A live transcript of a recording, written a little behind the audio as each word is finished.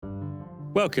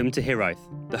Welcome to Hiraeth,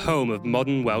 the home of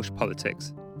modern Welsh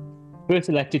politics. First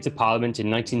elected to Parliament in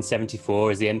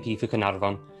 1974 as the MP for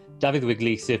Carnarvon, Dafydd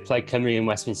Wigley served Plaid Cymru in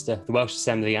Westminster, the Welsh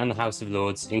Assembly and the House of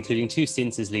Lords, including 2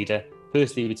 stints as leader,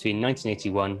 firstly between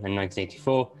 1981 and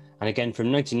 1984, and again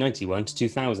from 1991 to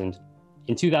 2000.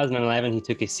 In 2011, he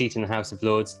took his seat in the House of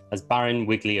Lords as Baron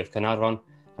Wigley of Carnarvon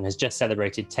and has just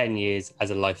celebrated 10 years as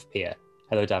a life peer.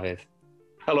 Hello, Dafydd.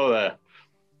 Hello there.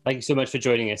 Thank you so much for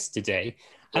joining us today.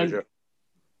 Pleasure.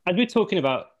 As we're talking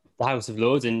about the House of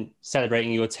Lords and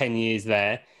celebrating your 10 years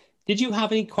there, did you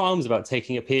have any qualms about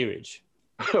taking a peerage?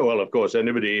 Well, of course,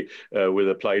 anybody with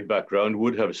a Plaid background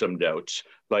would have some doubts.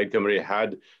 Plaid Cymru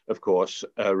had, of course,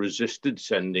 resisted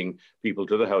sending people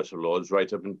to the House of Lords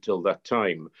right up until that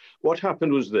time. What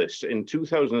happened was this. In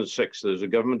 2006, there was a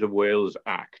Government of Wales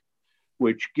Act,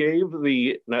 which gave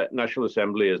the National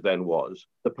Assembly, as then was,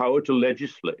 the power to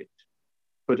legislate,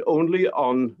 but only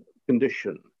on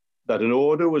condition that an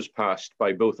order was passed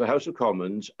by both the House of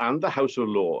Commons and the House of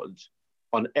Lords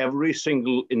on every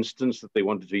single instance that they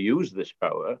wanted to use this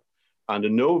power, and a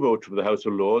no vote from the House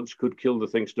of Lords could kill the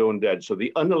thing stone dead. So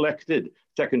the unelected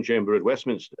second chamber at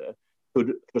Westminster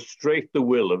could frustrate the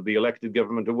will of the elected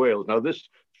Government of Wales. Now, this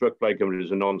struck Plaid Cymru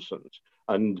as a nonsense.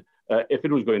 And if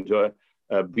it was going to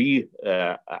be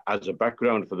as a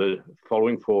background for the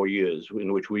following 4 years,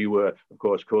 in which we were, of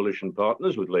course, coalition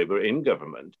partners with Labour in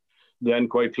government, then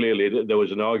quite clearly there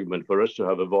was an argument for us to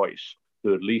have a voice,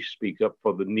 to at least speak up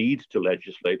for the need to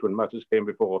legislate when matters came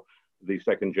before the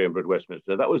second chamber at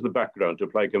Westminster. That was the background to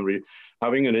Plaid Cymru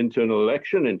having an internal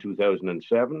election in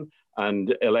 2007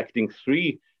 and electing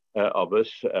 3 of us,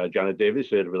 Janet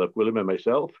Davies, Erdal Gwilym and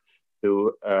myself,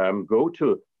 to go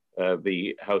to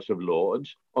the House of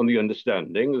Lords on the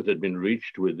understanding that had been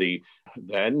reached with the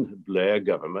then Blair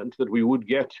government that we would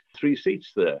get 3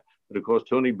 seats there. But of course,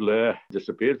 Tony Blair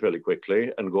disappeared fairly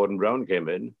quickly and Gordon Brown came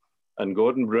in. And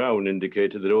Gordon Brown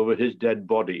indicated that over his dead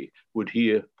body would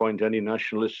he appoint any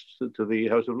nationalists to the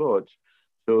House of Lords.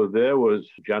 So there was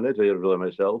Janet, Erdal and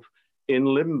myself in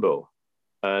limbo.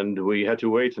 And we had to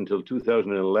wait until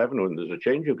 2011 when there's a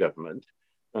change of government.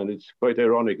 And it's quite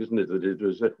ironic, isn't it, that it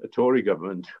was a Tory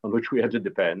government on which we had to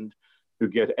depend to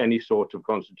get any sort of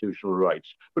constitutional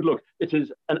rights. But look, it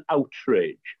is an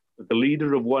outrage that the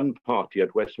leader of one party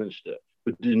at Westminster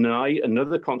would deny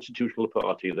another constitutional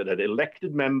party that had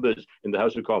elected members in the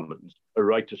House of Commons a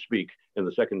right to speak in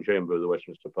the second chamber of the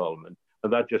Westminster Parliament.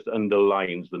 And that just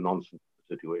underlines the nonsense of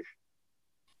the situation.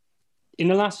 In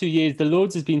the last few years, the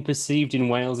Lords has been perceived in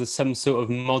Wales as some sort of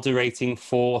moderating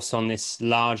force on this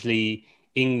largely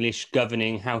English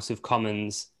governing House of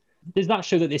Commons. Does that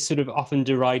show that this sort of often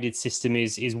derided system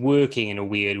is working in a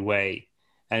weird way?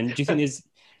 And do you think there's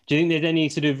any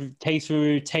sort of case for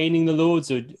retaining the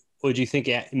Lords, or do you think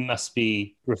it must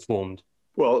be reformed?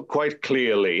 Well, quite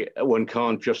clearly, one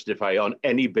can't justify on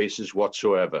any basis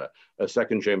whatsoever a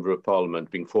second chamber of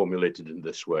Parliament being formulated in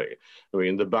this way. I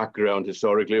mean, the background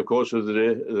historically, of course, was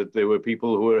that there were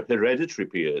people who were hereditary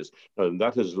peers, and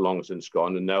that has long since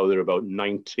gone, and now there are about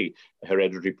 90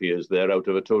 hereditary peers there out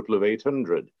of a total of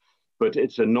 800. But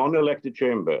it's a non-elected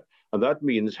chamber, and that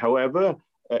means, however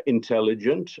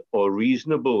intelligent or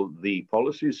reasonable the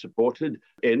policies supported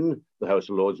in the House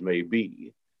of Lords may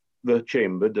be, the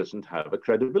chamber doesn't have a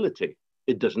credibility.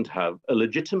 It doesn't have a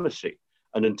legitimacy.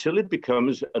 And until it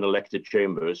becomes an elected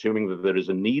chamber, assuming that there is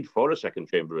a need for a second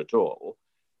chamber at all,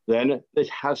 then it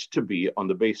has to be on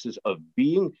the basis of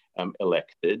being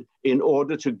elected in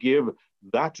order to give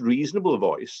that reasonable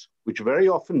voice, which very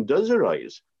often does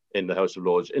arise in the House of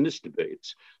Lords in its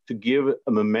debates, to give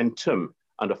a momentum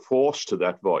and a force to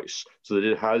that voice so that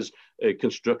it has a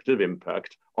constructive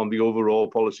impact on the overall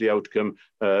policy outcome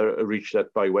reached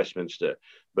at by Westminster.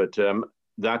 But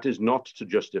that is not to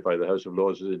justify the House of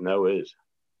Lords as it now is.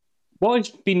 What has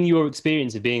been your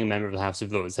experience of being a member of the House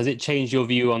of Lords? Has it changed your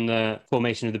view on the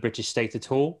formation of the British state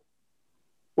at all?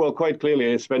 Well, quite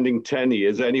clearly, spending 10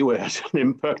 years anywhere has an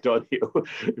impact on you.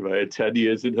 If I had 10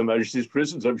 years in Her Majesty's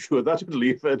prisons, I'm sure that would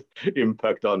leave an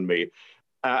impact on me.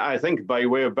 I think by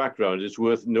way of background, it's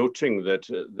worth noting that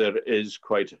there is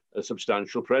quite a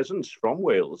substantial presence from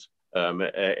Wales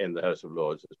in the House of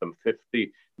Lords. There's some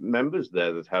 50 members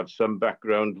there that have some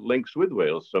background links with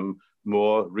Wales, some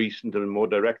more recent and more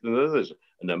direct than others.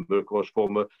 A number, of course,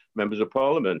 former members of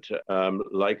Parliament,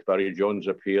 like Barry Jones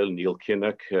up here, Neil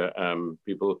Kinnock,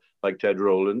 people like Ted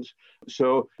Rowlands.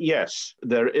 So, yes,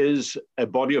 there is a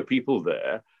body of people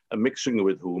there, mixing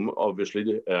with whom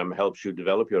obviously helps you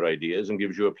develop your ideas and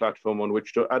gives you a platform on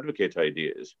which to advocate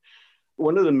ideas.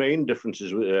 One of the main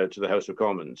differences to the House of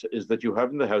Commons is that you have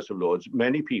in the House of Lords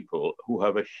many people who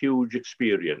have a huge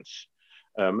experience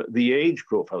The age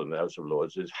profile in the House of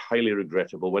Lords is highly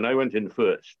regrettable. When I went in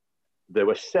first, there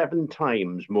were 7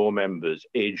 times more members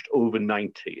aged over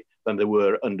 90 than there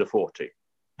were under 40.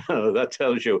 That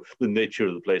tells you the nature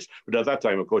of the place. But at that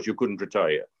time, of course, you couldn't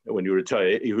retire. When you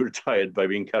retire, you retired by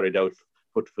being carried out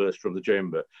foot first from the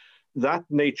chamber. That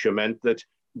nature meant that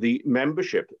the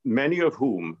membership, many of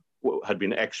whom had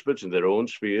been experts in their own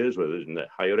spheres, whether in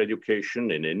higher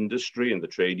education, in industry, in the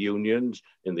trade unions,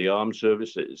 in the armed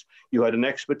services, you had an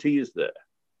expertise there.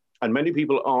 And many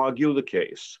people argue the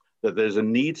case that there's a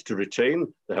need to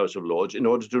retain the House of Lords in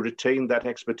order to retain that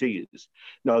expertise.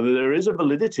 Now, there is a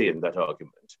validity in that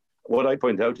argument. What I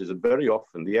point out is that very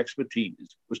often the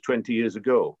expertise was 20 years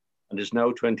ago and is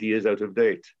now 20 years out of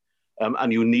date.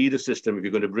 And you need a system, if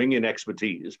you're going to bring in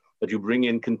expertise, that you bring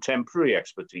in contemporary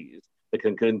expertise that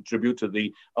can contribute to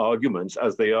the arguments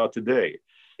as they are today.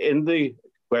 In the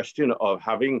question of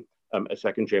having a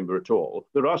second chamber at all,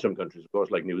 there are some countries, of course,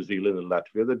 like New Zealand and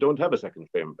Latvia, that don't have a second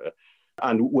chamber.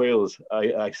 And Wales,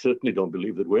 I certainly don't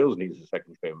believe that Wales needs a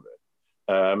second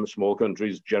chamber. Small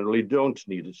countries generally don't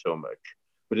need it so much.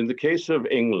 But in the case of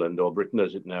England, or Britain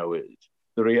as it now is,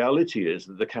 the reality is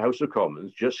that the House of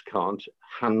Commons just can't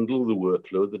handle the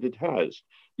workload that it has.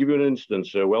 Give you an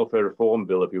instance, a welfare reform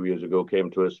bill a few years ago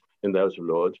came to us in the House of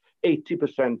Lords,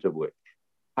 80% of which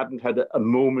hadn't had a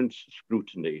moment's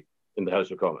scrutiny in the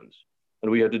House of Commons. And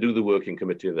we had to do the working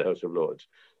committee in the House of Lords.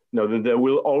 Now, there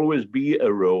will always be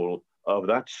a role of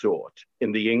that sort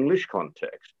in the English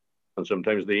context. And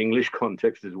sometimes the English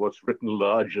context is what's written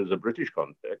large as a British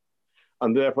context.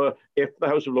 And therefore, if the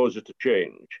House of Lords is to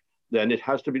change, then it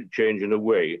has to be changed in a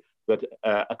way that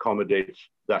accommodates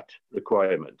that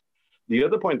requirement. The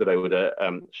other point that I would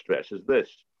stress is this,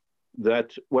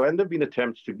 that when there have been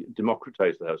attempts to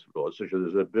democratize the House of Lords, such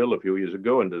as a bill a few years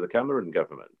ago under the Cameron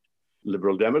government,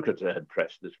 Liberal Democrats had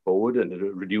pressed this forward and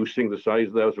reducing the size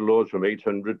of the House of Lords from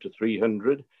 800 to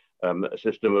 300, a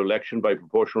system of election by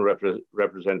proportional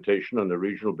representation on a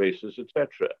regional basis,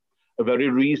 etc. A very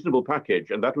reasonable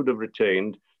package, and that would have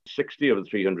retained 60 of the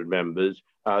 300 members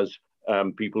as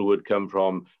people who would come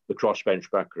from the crossbench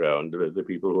background, the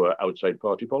people who are outside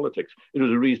party politics. It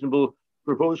was a reasonable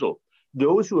proposal.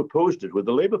 Those who opposed it were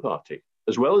the Labour Party,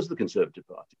 as well as the Conservative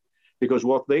Party, because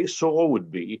what they saw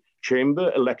would be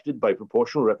chamber elected by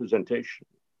proportional representation,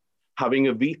 having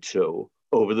a veto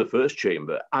over the first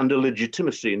chamber and a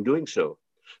legitimacy in doing so,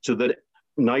 so that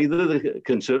neither the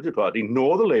Conservative Party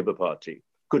nor the Labour Party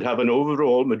could have an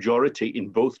overall majority in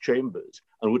both chambers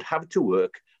and would have to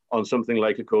work on something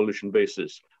like a coalition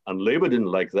basis. And Labour didn't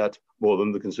like that more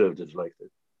than the Conservatives liked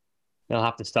it. They'll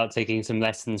have to start taking some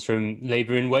lessons from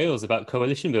Labour in Wales about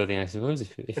coalition building, I suppose,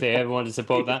 if they ever want to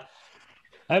support that.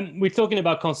 We're talking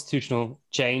about constitutional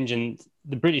change, and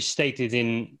the British state is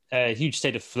in a huge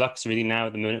state of flux really now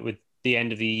at the moment with the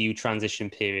end of the EU transition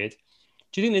period.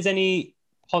 Do you think there's any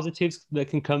positives that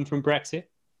can come from Brexit?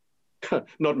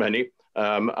 Not many.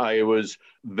 I was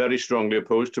very strongly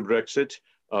opposed to Brexit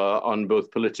on both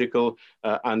political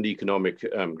and economic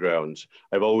grounds.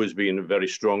 I've always been very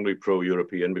strongly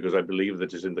pro-European because I believe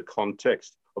that it's in the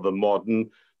context of a modern,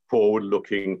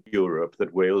 forward-looking Europe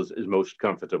that Wales is most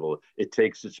comfortable. It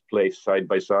takes its place side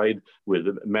by side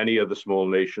with many other small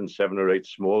nations, 7 or 8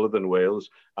 smaller than Wales,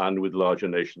 and with larger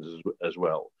nations as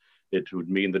well. It would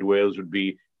mean that Wales would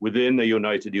be within a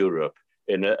united Europe,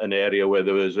 in an area where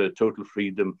there is a total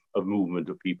freedom of movement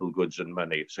of people, goods and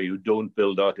money. So you don't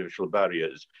build artificial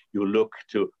barriers. You look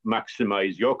to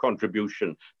maximize your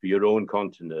contribution to your own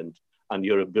continent and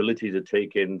your ability to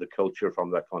take in the culture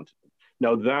from that continent.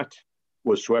 Now that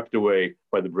was swept away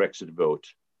by the Brexit vote,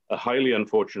 a highly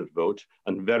unfortunate vote,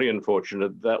 and very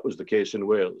unfortunate that was the case in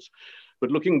Wales.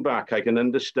 But looking back, I can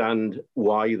understand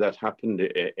why that happened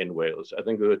in Wales. I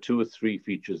think there were 2 or 3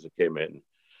 features that came in.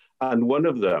 And one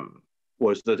of them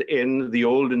was that in the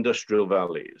old industrial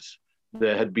valleys,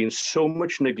 there had been so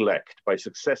much neglect by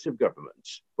successive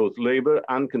governments, both Labour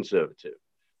and Conservative,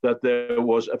 that there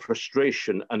was a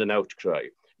frustration and an outcry.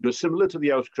 It was similar to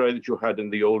the outcry that you had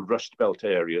in the old Rust Belt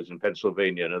areas in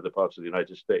Pennsylvania and other parts of the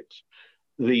United States.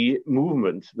 The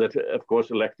movement that, of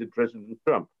course, elected President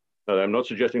Trump. Now, I'm not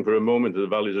suggesting for a moment that the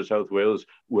valleys of South Wales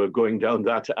were going down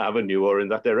that avenue or in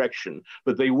that direction,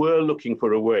 but they were looking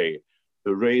for a way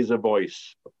to raise a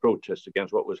voice of protest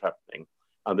against what was happening.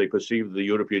 And they perceived the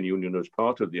European Union as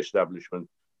part of the establishment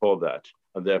for that.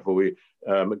 And therefore we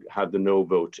had the no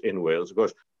vote in Wales. Of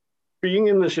course, being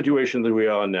in the situation that we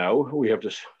are now, we have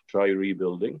to try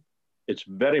rebuilding. It's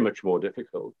very much more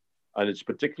difficult. And it's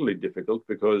particularly difficult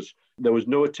because there was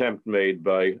no attempt made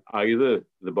by either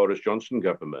the Boris Johnson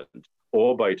government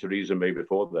or by Theresa May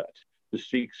before that to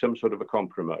seek some sort of a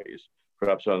compromise.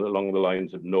 perhaps along the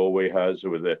lines of Norway has,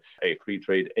 with a free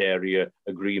trade area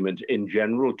agreement in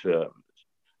general terms.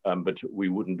 But we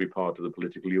wouldn't be part of the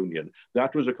political union.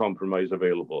 That was a compromise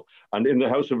available. And in the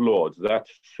House of Lords, that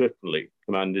certainly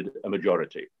commanded a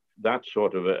majority. That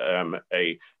sort of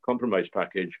a compromise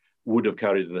package would have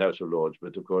carried in the House of Lords.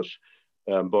 But of course,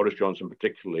 Boris Johnson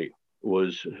particularly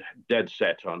was dead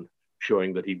set on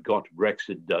showing that he'd got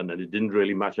Brexit done, and it didn't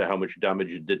really matter how much damage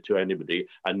it did to anybody.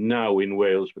 And now in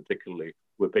Wales particularly,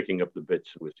 we're picking up the bits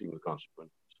and we're seeing the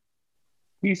consequences.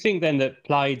 Do you think then that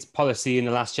Plaid's policy in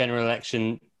the last general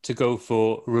election to go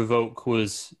for revoke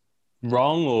was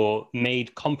wrong or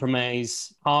made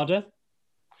compromise harder?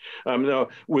 Now,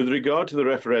 with regard to the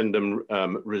referendum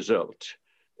result,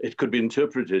 it could be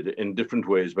interpreted in different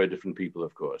ways by different people,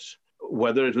 of course.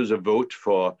 Whether it was a vote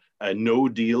for a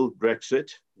no-deal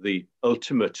Brexit, the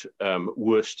ultimate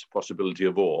worst possibility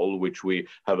of all, which we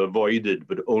have avoided,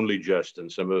 but only just,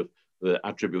 and some of the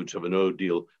attributes of a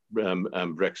no-deal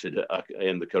Brexit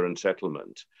in the current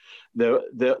settlement.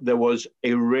 There was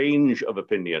a range of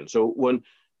opinions. So one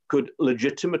could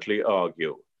legitimately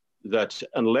argue that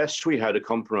unless we had a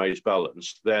compromise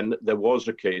balance, then there was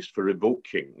a case for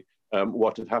revoking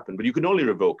what had happened. But you can only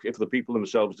revoke if the people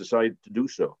themselves decide to do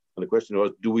so. And the question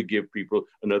was, do we give people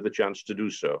another chance to do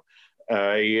so?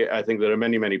 I think there are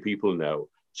many, many people now,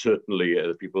 certainly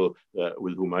people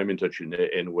with whom I'm in touch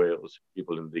in Wales,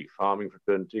 people in the farming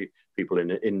fraternity, people in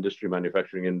the industry,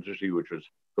 manufacturing industry, which was,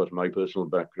 of course, my personal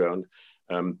background,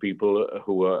 people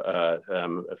who are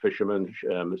fishermen,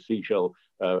 seashell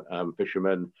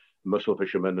fishermen, mussel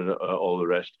fishermen, and all the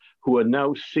rest, who are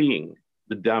now seeing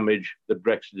the damage that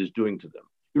Brexit is doing to them.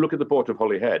 You look at the port of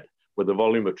Holyhead, where the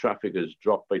volume of traffic has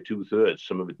dropped by 2/3.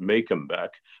 Some of it may come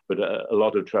back, but a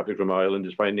lot of traffic from Ireland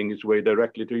is finding its way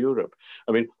directly to Europe.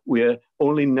 I mean, we're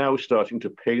only now starting to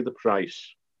pay the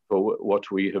price for what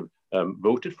we have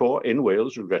voted for in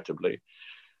Wales, regrettably.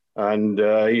 And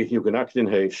you can act in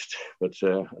haste, but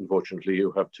unfortunately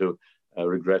you have to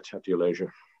regret at your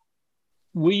leisure.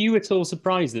 Were you at all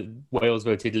surprised that Wales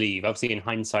voted leave? Obviously, in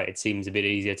hindsight, it seems a bit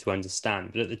easier to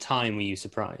understand, but at the time, were you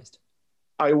surprised?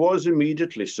 I was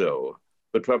immediately so,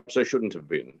 but perhaps I shouldn't have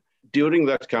been. During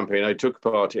that campaign, I took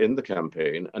part in the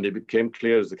campaign, and it became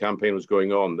clear as the campaign was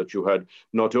going on that you had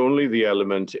not only the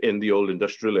element in the old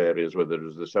industrial areas, whether it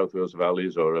was the South Wales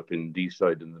valleys or up in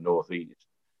Deeside in the northeast,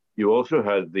 you also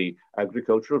had the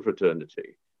agricultural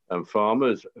fraternity and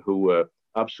farmers who were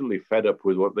absolutely fed up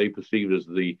with what they perceived as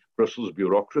the Brussels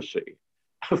bureaucracy,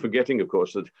 forgetting, of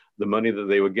course, that the money that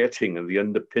they were getting and the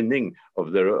underpinning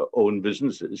of their own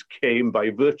businesses came by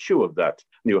virtue of that.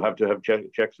 And you have to have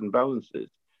checks and balances.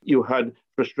 You had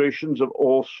frustrations of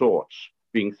all sorts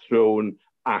being thrown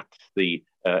at the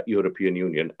European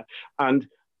Union. And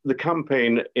the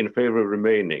campaign in favour of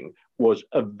remaining was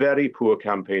a very poor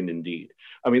campaign indeed.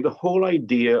 I mean, the whole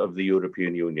idea of the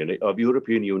European Union, of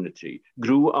European unity,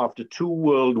 grew after 2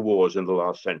 world wars in the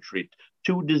last century,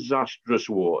 2 disastrous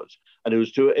wars. And it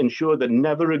was to ensure that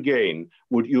never again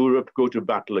would Europe go to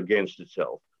battle against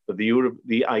itself, that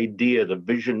the idea, the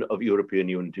vision of European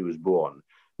unity was born.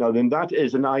 Now, then that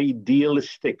is an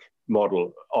idealistic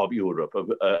model of Europe,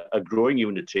 of a growing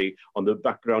unity on the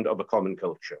background of a common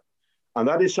culture. And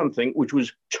that is something which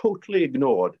was totally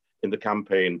ignored in the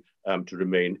campaign to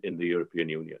remain in the European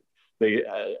Union. They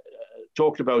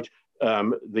talked about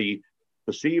the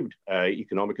perceived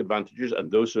economic advantages, and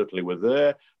those certainly were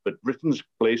there, but Britain's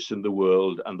place in the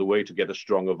world and the way to get a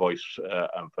stronger voice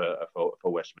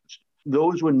for Westminster.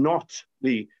 Those were not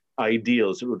the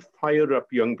ideals that would fire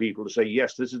up young people to say,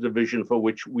 yes, this is a vision for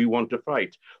which we want to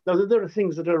fight. Now, there are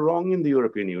things that are wrong in the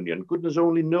European Union. Goodness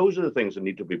only knows are the things that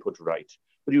need to be put right.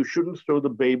 But you shouldn't throw the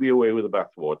baby away with the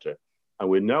bathwater. And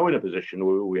we're now in a position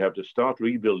where we have to start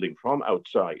rebuilding from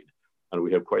outside, and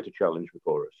we have quite a challenge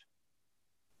before us.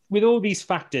 With all these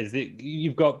factors,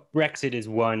 you've got Brexit as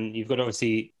one, you've got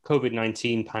obviously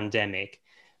COVID-19 pandemic.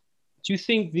 Do you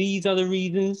think these are the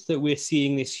reasons that we're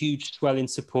seeing this huge swell in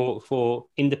support for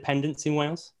independence in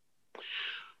Wales?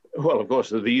 Well, of course,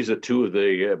 these are 2 of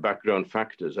the background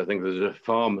factors. I think there's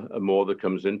far more that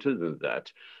comes into than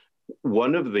that.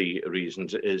 One of the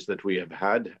reasons is that we have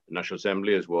had National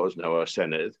Assembly, as was now our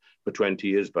Senedd, for 20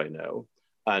 years by now.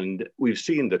 And we've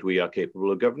seen that we are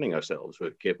capable of governing ourselves. We're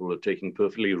capable of taking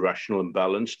perfectly rational and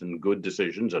balanced and good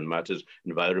decisions on matters,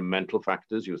 environmental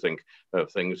factors. You think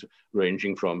of things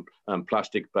ranging from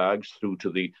plastic bags through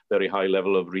to the very high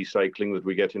level of recycling that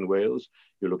we get in Wales.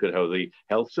 You look at how the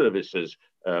health services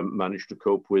managed to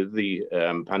cope with the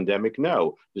pandemic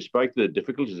now. Despite the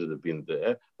difficulties that have been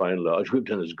there, by and large, we've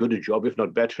done as good a job, if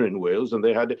not better, in Wales than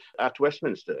they had at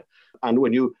Westminster. And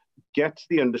when you get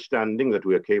the understanding that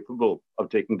we are capable of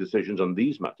taking decisions on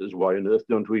these matters, why on earth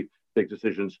don't we take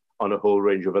decisions on a whole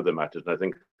range of other matters? And I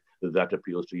think that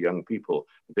appeals to young people,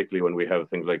 particularly when we have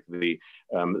things like the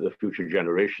Future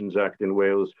Generations Act in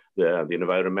Wales, the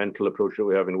environmental approach that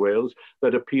we have in Wales,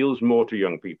 that appeals more to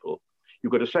young people.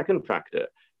 You've got a second factor.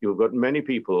 You've got many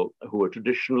people who are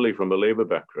traditionally from a Labour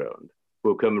background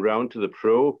who come around to the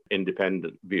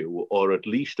pro-independent view, or at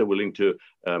least are willing to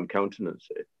countenance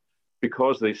it,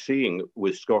 because they're seeing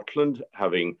with Scotland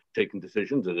having taken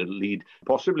decisions that lead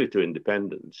possibly to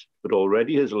independence, but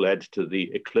already has led to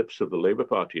the eclipse of the Labour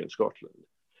Party in Scotland.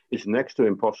 It's next to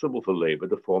impossible for Labour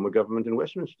to form a government in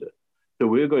Westminster. So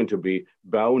we're going to be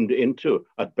bound into,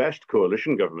 at best,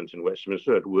 coalition governments in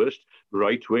Westminster, at worst,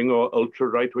 right-wing or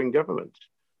ultra-right-wing governments.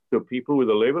 So people with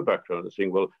a Labour background are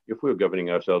saying, well, if we're governing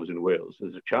ourselves in Wales,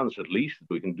 there's a chance at least that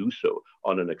we can do so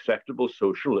on an acceptable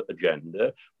social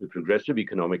agenda with progressive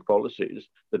economic policies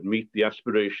that meet the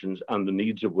aspirations and the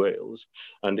needs of Wales.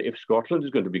 And if Scotland is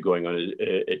going to be going on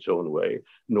its own way,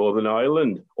 Northern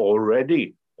Ireland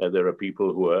already, there are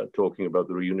people who are talking about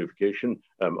the reunification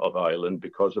of Ireland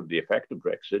because of the effect of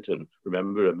Brexit. And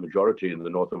remember, a majority in the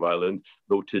north of Ireland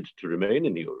voted to remain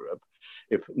in Europe.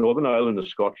 If Northern Ireland and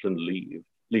Scotland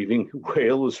leaving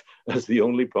Wales as the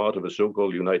only part of a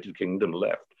so-called United Kingdom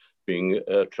left, being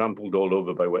trampled all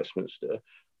over by Westminster,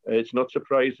 it's not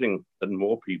surprising that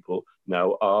more people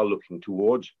now are looking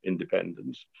towards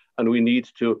independence. And we need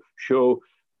to show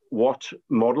what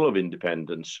model of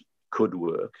independence could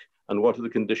work and what are the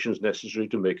conditions necessary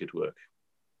to make it work.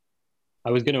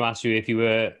 I was going to ask you if you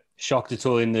were shocked at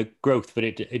all in the growth, but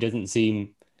it doesn't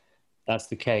seem that's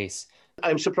the case.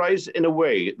 I'm surprised in a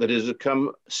way that it has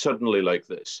come suddenly like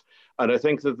this. And I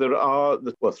think that there are,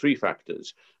 three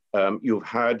factors. You've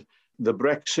had the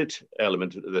Brexit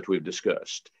element that we've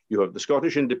discussed. You have the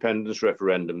Scottish independence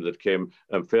referendum that came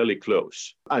fairly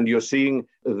close. And you're seeing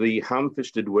the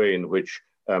ham-fisted way in which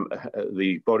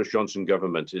the Boris Johnson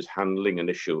government is handling an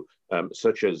issue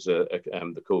such as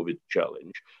the COVID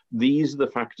challenge. These are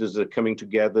the factors that are coming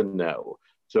together now.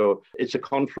 So it's a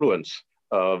confluence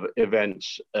of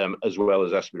events as well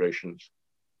as aspirations.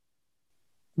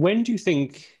 When do you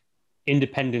think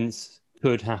independence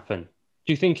could happen?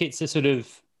 Do you think it's a sort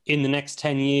of in the next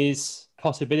 10 years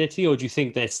possibility, or do you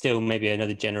think there's still maybe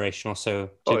another generation or so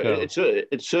to go?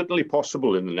 It's certainly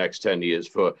possible in the next 10 years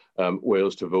for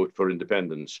Wales to vote for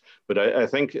independence. But I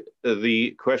think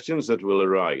the questions that will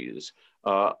arise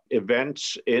are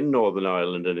events in Northern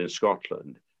Ireland and in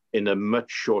Scotland in a much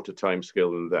shorter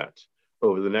timescale than that,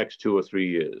 over the next 2 or 3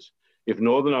 years. If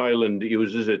Northern Ireland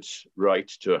uses its right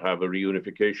to have a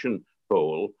reunification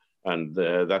poll, and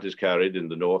that is carried in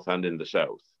the north and in the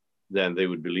south, then they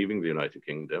would be leaving the United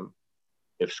Kingdom.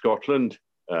 If Scotland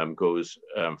goes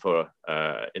for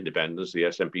independence, the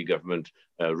SNP government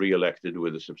re-elected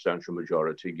with a substantial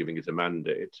majority, giving it a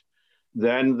mandate,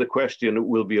 then the question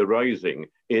will be arising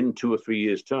in 2 or 3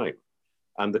 years' time.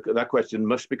 And that question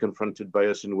must be confronted by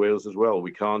us in Wales as well.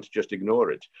 We can't just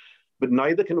ignore it. But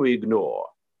neither can we ignore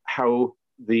how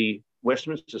the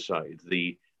Westminster side,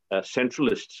 the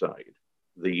centralist side,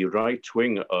 the right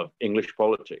wing of English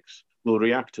politics will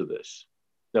react to this.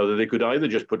 Now, they could either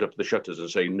just put up the shutters and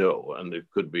say no, and it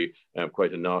could be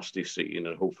quite a nasty scene,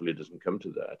 and hopefully it doesn't come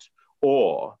to that.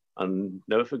 Or, and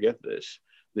never forget this,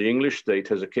 the English state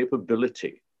has a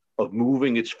capability of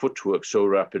moving its footwork so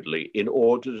rapidly in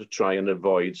order to try and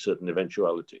avoid certain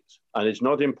eventualities. And it's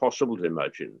not impossible to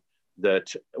imagine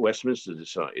that Westminster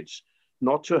decides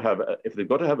not to have, if they've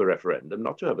got to have a referendum,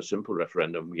 not to have a simple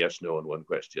referendum, yes, no, on one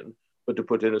question, but to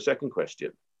put in a second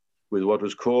question with what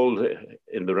was called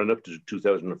in the run-up to the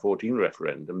 2014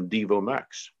 referendum, Devo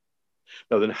Max.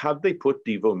 Now then, had they put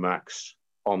Devo Max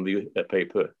on the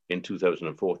paper in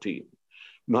 2014,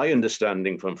 my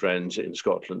understanding from friends in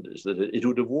Scotland is that it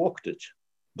would have walked it.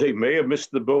 They may have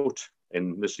missed the boat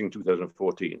in missing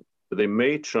 2014, but they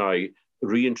may try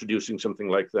reintroducing something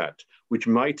like that, which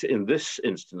might, in this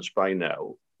instance by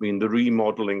now, mean the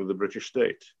remodeling of the British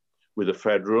state with a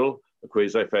federal, a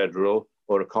quasi-federal,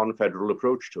 or a confederal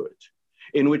approach to it.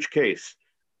 In which case,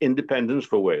 independence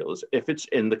for Wales, if it's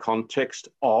in the context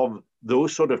of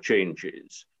those sort of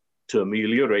changes to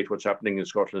ameliorate what's happening in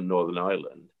Scotland and Northern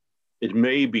Ireland, it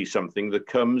may be something that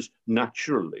comes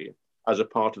naturally as a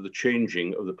part of the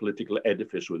changing of the political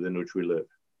edifice within which we live.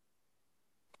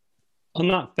 On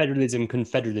that federalism,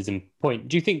 confederalism point,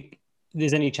 do you think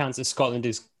there's any chance that Scotland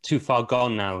is too far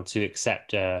gone now to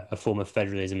accept a form of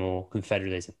federalism or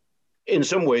confederalism? In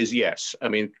some ways, yes. I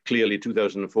mean, clearly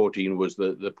 2014 was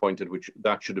the point at which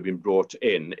that should have been brought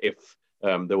in if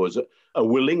there was a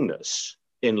willingness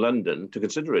in London to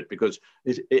consider it, because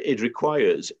it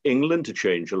requires England to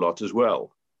change a lot as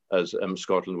well as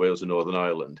Scotland, Wales and Northern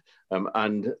Ireland.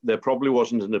 And there probably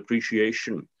wasn't an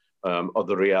appreciation of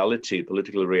the reality,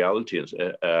 political reality,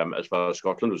 as far as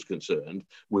Scotland was concerned,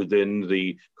 within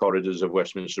the corridors of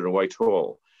Westminster and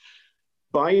Whitehall.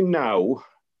 By now,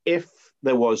 if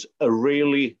there was a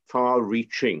really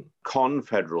far-reaching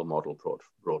confederal model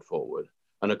brought forward,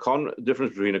 and a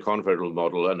difference between a confederal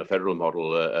model and a federal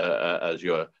model, as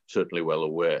you're certainly well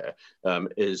aware,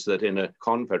 is that in a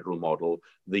confederal model,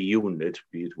 the unit,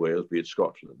 be it Wales, be it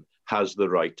Scotland, has the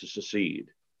right to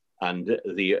secede. And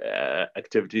the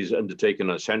activities undertaken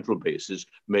on a central basis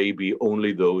may be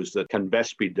only those that can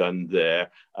best be done there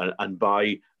and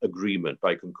by agreement,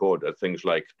 by concordat, things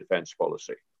like defence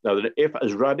policy. Now, if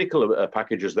as radical a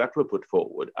package as that were put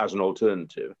forward as an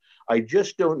alternative, I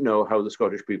just don't know how the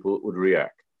Scottish people would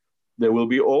react. There will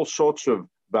be all sorts of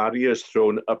barriers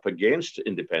thrown up against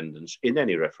independence in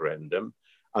any referendum,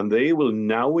 and they will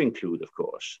now include, of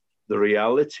course, the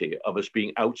reality of us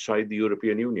being outside the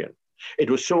European Union.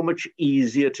 It was so much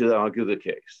easier to argue the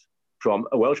case from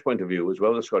a Welsh point of view as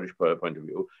well as a Scottish point of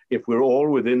view if we're all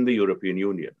within the European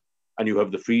Union and you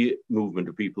have the free movement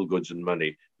of people, goods and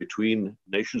money between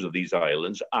nations of these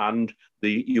islands and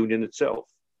the Union itself.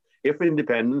 If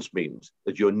independence means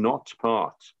that you're not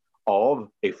part of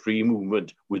a free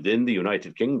movement within the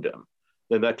United Kingdom,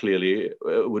 then that clearly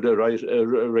would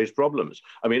raise problems.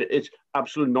 I mean, it's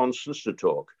absolute nonsense to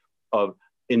talk of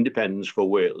independence for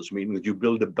Wales, meaning that you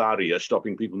build a barrier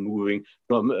stopping people moving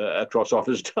from across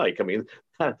Offa's Dyke. I mean,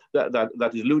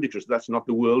 that is ludicrous. That's not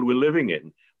the world we're living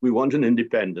in. We want an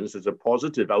independence that's a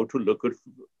positive,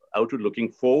 outward-looking,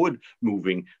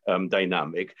 forward-moving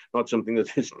dynamic, not something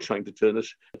that is trying to turn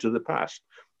us to the past.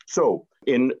 So,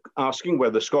 in asking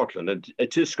whether Scotland, and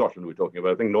it is Scotland we're talking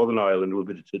about, I think Northern Ireland will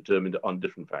be determined on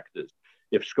different factors.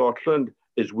 If Scotland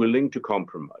is willing to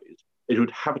compromise, it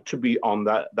would have to be on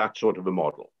that sort of a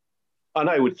model. And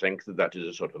I would think that is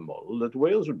a sort of model that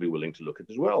Wales would be willing to look at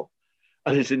as well.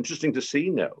 And it's interesting to see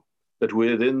now that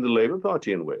within the Labour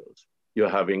Party in Wales, you're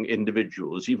having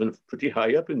individuals, even pretty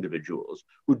high up individuals,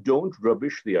 who don't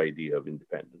rubbish the idea of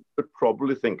independence, but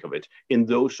probably think of it in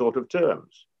those sort of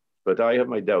terms. But I have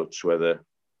my doubts whether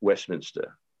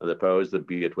Westminster and the powers that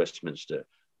be at Westminster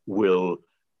will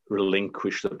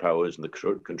relinquish the powers and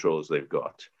the controls they've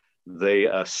got. They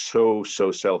are so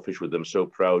selfish with them, so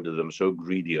proud of them, so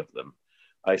greedy of them.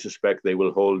 I suspect they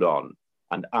will hold on.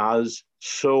 And as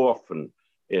so often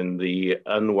in the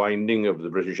unwinding of the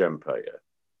British Empire,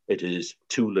 it is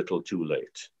too little too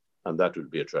late. And that would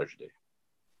be a tragedy.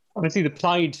 Obviously, the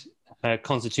Plaid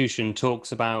Constitution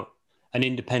talks about an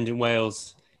independent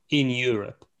Wales in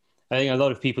Europe. I think a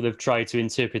lot of people have tried to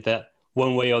interpret that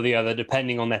one way or the other,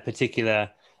 depending on their particular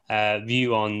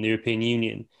view on the European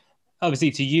Union.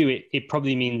 Obviously, to you, it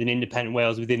probably means an independent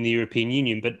Wales within the European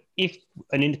Union. But if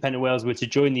an independent Wales were to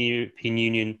join the European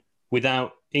Union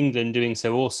without England doing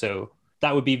so also,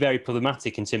 that would be very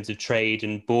problematic in terms of trade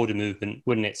and border movement,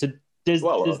 wouldn't it? So does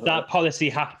that policy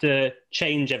have to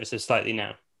change ever so slightly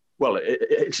now? Well,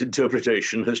 its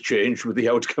interpretation has changed with the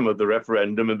outcome of the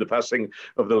referendum and the passing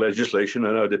of the legislation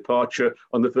and our departure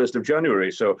on the 1st of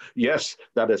January. So, yes,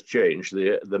 that has changed.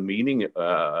 The meaning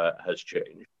has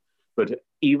changed. But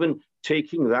even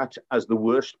taking that as the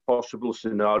worst possible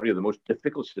scenario, the most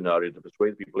difficult scenario to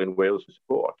persuade people in Wales to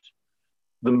support,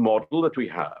 the model that we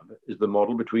have is the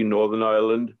model between Northern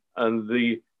Ireland and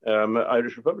the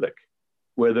Irish Republic,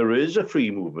 where there is a free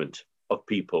movement of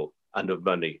people and of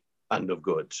money and of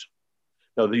goods.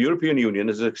 Now, the European Union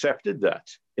has accepted that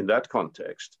in that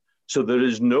context, so there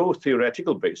is no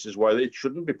theoretical basis why it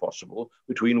shouldn't be possible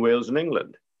between Wales and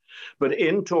England. But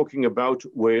in talking about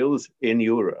Wales in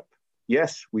Europe,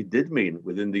 yes, we did mean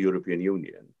within the European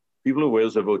Union. People of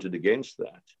Wales have voted against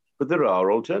that, but there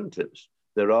are alternatives.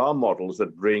 There are models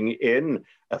that bring in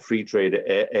a free trade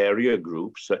area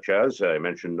group, such as I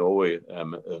mentioned Norway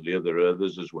earlier, there are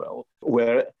others as well,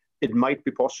 where it might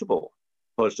be possible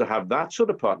for us to have that sort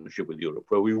of partnership with Europe,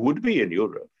 where we would be in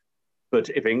Europe. But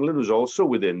if England was also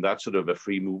within that sort of a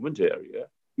free movement area,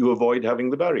 you avoid having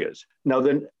the barriers. Now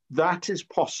then, that is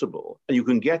possible, and you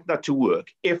can get that to work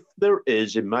if there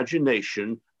is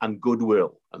imagination and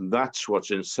goodwill. And that's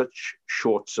what's in such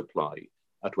short supply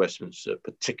at Westminster,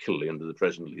 particularly under the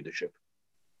present leadership.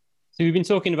 So we've been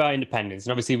talking about independence,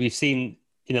 and obviously we've seen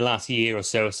in the last year or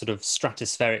so, a sort of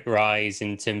stratospheric rise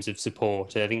in terms of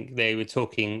support. I think they were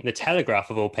talking, the Telegraph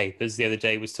of all papers the other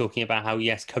day was talking about how,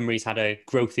 yes, Cymru's had a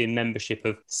growth in membership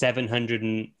of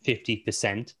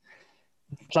 750%.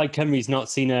 Plaid Cymru's not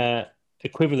seen a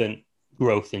equivalent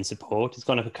growth in support. It's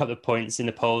gone up a couple of points in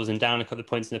the polls and down a couple of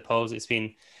points in the polls. It's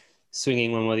been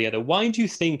swinging one way or the other. Why do you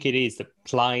think it is that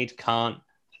Plaid can't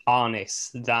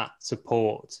harness that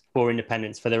support for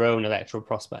independence for their own electoral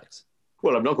prospects?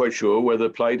 Well, I'm not quite sure whether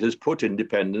Plaid has put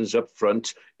independence up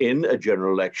front in a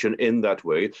general election in that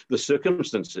way. The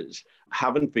circumstances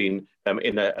haven't been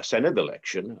in a Senedd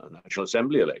election, a National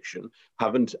Assembly election,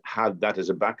 haven't had that as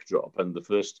a backdrop. And the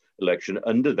first election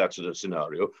under that sort of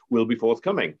scenario will be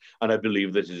forthcoming. And I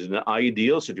believe that it is an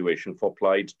ideal situation for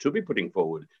Plaid to be putting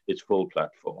forward its full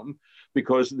platform,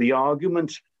 because the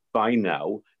argument by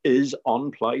now is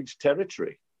on Plaid's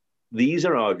territory. These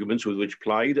are arguments with which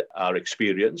Plaid are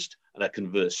experienced and are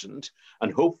conversant,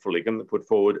 and hopefully can put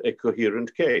forward a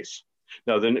coherent case.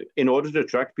 Now, then, in order to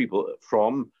attract people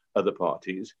from other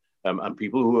parties and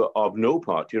people who are of no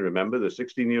party, remember the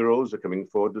 16-year-olds are coming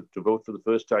forward to vote for the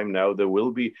first time now. There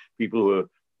will be people who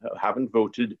haven't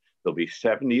voted. There'll be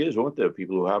 7 years, won't there,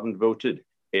 people who haven't voted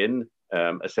in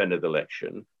a Senedd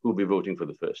election who will be voting for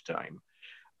the first time.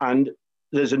 And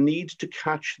there's a need to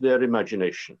catch their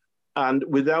imagination. And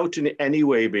without in any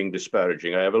way being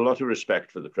disparaging, I have a lot of respect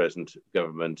for the present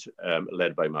government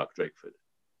led by Mark Drakeford.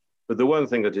 But the one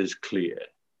thing that is clear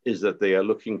is that they are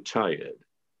looking tired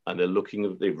and they're looking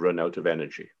as they've run out of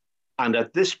energy. And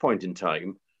at this point in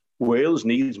time, Wales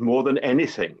needs more than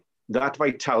anything that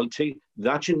vitality,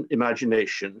 that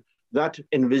imagination, that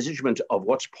envisagement of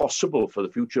what's possible for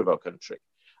the future of our country.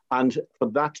 And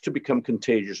for that to become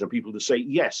contagious and people to say,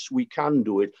 yes, we can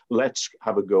do it, let's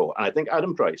have a go. And I think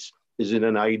Adam Price is in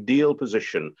an ideal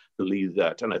position to lead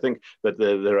that. And I think that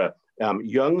there are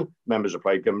young members of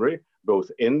Plaid Cymru,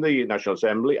 both in the National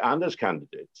Assembly and as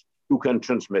candidates, who can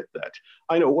transmit that.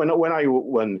 I know when I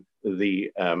won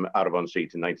the Arfon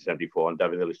seat in 1974 and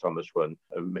David Ellis-Thomas won,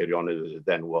 Meirionydd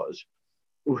then was,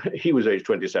 he was age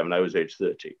 27, I was age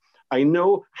 30. I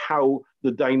know how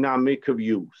the dynamic of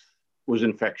youth was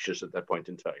infectious at that point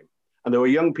in time. And there were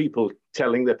young people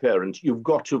telling their parents, you've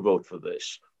got to vote for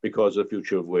this because the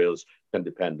future of Wales can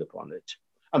depend upon it.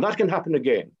 And that can happen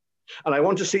again. And I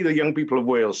want to see the young people of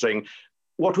Wales saying,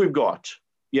 what we've got,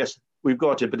 yes, we've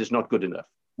got it, but it's not good enough.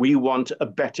 We want a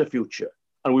better future.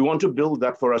 And we want to build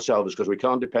that for ourselves because we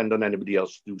can't depend on anybody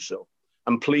else to do so.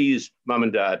 And please, mum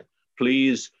and dad,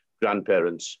 please,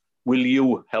 grandparents, will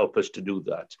you help us to do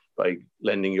that by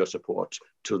lending your support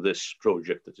to this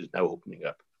project that is now opening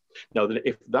up? Now,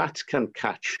 if that can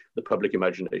catch the public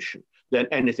imagination, then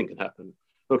anything can happen.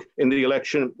 Look, in the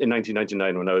election in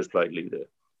 1999, when I was Plaid leader,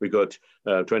 we got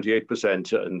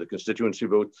 28% in the constituency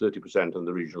vote, 30% on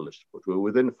the regional list vote. We were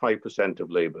within 5%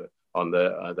 of Labour on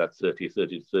that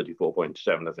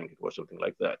 34.7, I think it was, something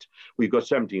like that. We got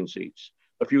 17 seats,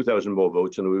 a few thousand more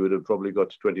votes, and we would have probably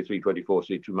got 23, 24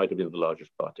 seats. We might have been the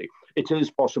largest party. It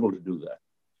is possible to do that.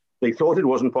 They thought it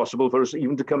wasn't possible for us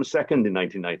even to come second in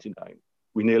 1999.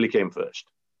 We nearly came first.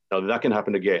 Now that can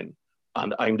happen again.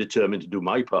 And I'm determined to do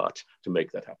my part to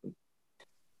make that happen.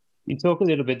 You talk a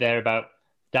little bit there about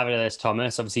David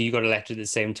Ellis-Thomas. Obviously, you got elected at the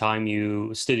same time.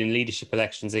 You stood in leadership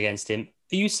elections against him.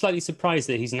 Are you slightly surprised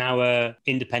that he's now an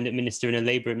independent minister in a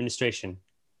Labour administration?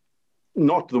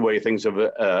 Not the way things have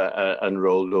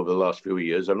unrolled over the last few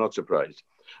years. I'm not surprised.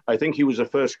 I think he was a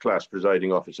first-class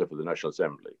presiding officer for the National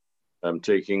Assembly,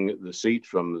 taking the seat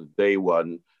from day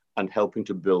one and helping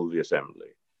to build the Assembly.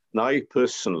 And I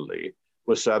personally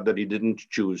was sad that he didn't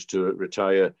choose to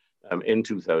retire in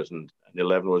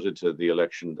 2011, was it, the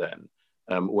election then,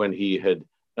 when he had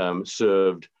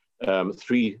served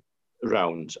 3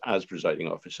 rounds as presiding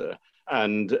officer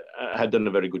and had done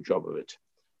a very good job of it.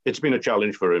 It's been a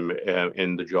challenge for him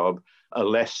in the job, a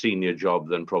less senior job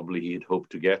than probably he'd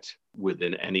hoped to get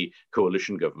within any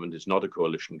coalition government. It's not a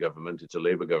coalition government, it's a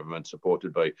Labour government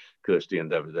supported by Kirsty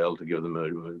and David to give them a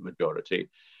majority.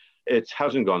 It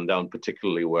hasn't gone down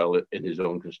particularly well in his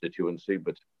own constituency,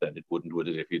 but then it wouldn't, would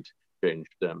it, if he'd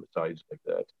changed sides like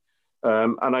that.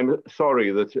 And I'm sorry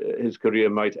that his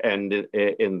career might end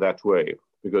in that way,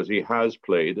 because he has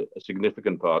played a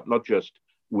significant part, not just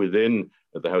within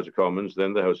the House of Commons,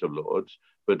 then the House of Lords,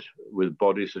 but with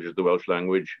bodies such as the Welsh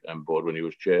Language Board when he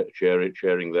was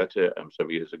chairing that 7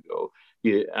 years ago,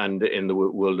 and in the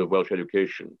world of Welsh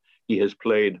education, he has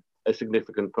played a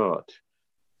significant part.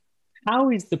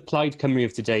 How is the Plaid Cymru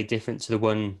of today different to the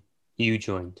one you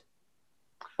joined?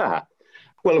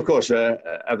 Well, of course,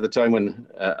 at the time when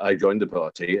I joined the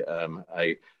party,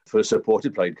 I first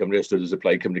supported Plaid Cymru. I stood as a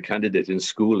Plaid Cymru candidate in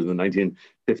school in the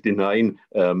 1959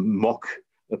 mock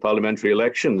parliamentary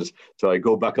elections. So I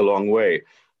go back a long way.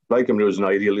 Plaid Cymru was an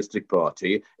idealistic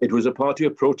party. It was a party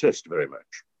of protest very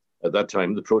much. At that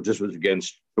time, the protest was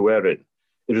against Tryweryn.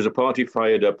 It was a party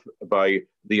fired up by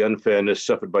the unfairness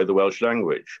suffered by the Welsh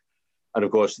language. And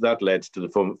of course, that led to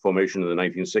the formation in the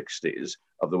 1960s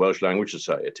of the Welsh Language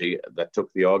Society that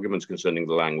took the arguments concerning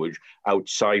the language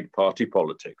outside party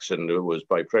politics, and it was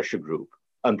by pressure group.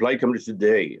 And Plaid Cymru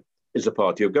today is a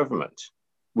party of government.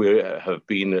 We have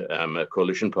been a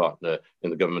coalition partner in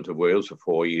the Government of Wales for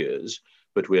 4 years,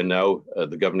 but we are now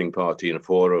the governing party in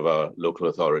 4 of our local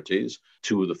authorities.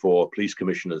 2 of the 4 police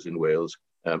commissioners in Wales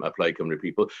are Plaid Cymru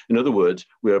people. In other words,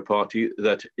 we're a party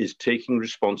that is taking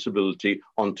responsibility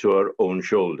onto our own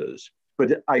shoulders.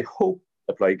 But I hope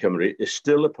that Plaid Cymru is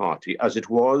still a party, as it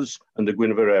was under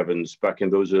Gwynfor Evans back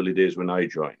in those early days when I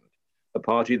joined, a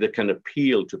party that can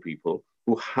appeal to people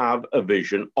who have a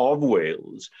vision of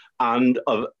Wales and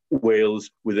of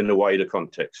Wales within a wider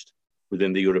context,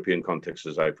 within the European context,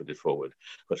 as I put it forward.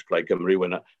 Because Plaid Cymru,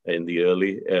 when in the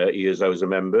early years I was a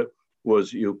member,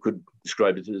 you could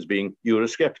describe it as being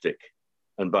Eurosceptic.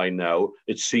 And by now,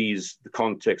 it sees the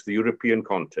context, the European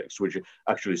context, which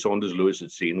actually Saunders Lewis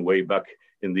had seen way back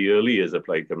in the early years of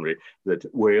Plaid Cymru, that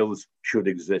Wales should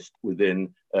exist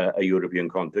within a European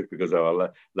context because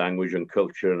our language and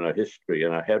culture and our history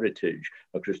and our heritage,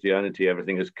 our Christianity,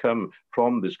 everything has come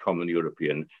from this common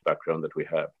European background that we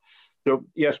have. So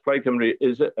yes, Plaid Cymru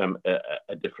is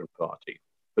a different party,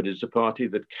 but it's a party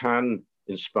that can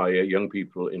inspire young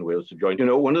people in Wales to join. You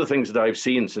know, one of the things that I've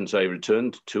seen since I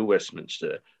returned to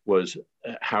Westminster was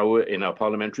how in our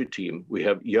parliamentary team, we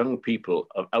have young people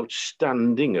of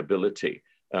outstanding ability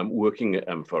working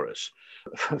for us.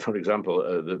 For example,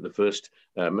 the first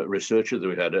researcher that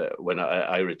we had when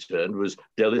I returned was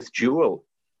Delyth Jewell,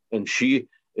 and she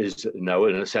is now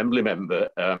an assembly member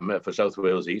for South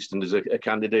Wales East and is a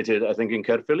candidate, I think, in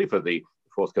Caerphilly for the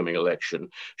forthcoming election.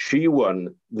 She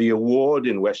won the award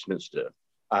in Westminster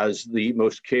as the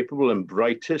most capable and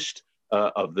brightest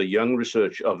of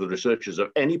the researchers of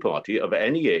any party, of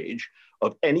any age,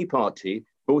 of any party,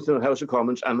 both in the House of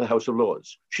Commons and the House of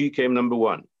Lords. She came number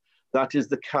 1. That is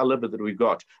the caliber that we've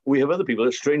got. We have other people,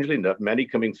 strangely enough, many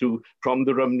coming through from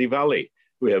the Rhymney Valley.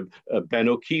 We have Ben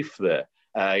O'Keefe there.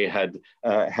 I had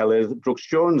Helen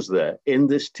Brooks-Jones there in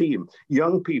this team.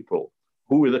 Young people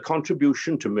who with a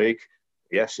contribution to make,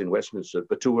 yes, in Westminster,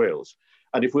 but to Wales.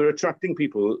 And if we're attracting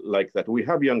people like that, we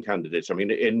have young candidates. I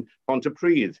mean, in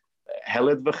Pontypridd,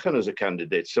 Heledd Vychan as a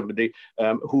candidate, somebody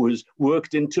who has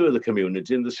worked into the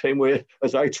community in the same way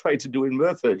as I tried to do in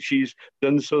Merthyr. She's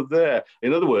done so there.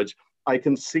 In other words, I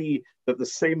can see that the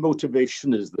same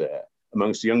motivation is there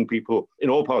amongst young people in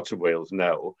all parts of Wales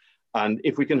now. And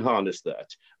if we can harness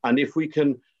that, and if we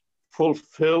can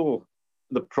fulfill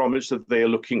the promise that they are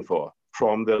looking for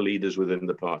from their leaders within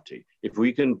the party, if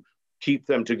we can keep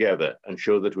them together and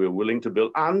show that we're willing to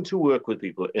build and to work with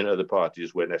people in other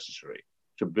parties where necessary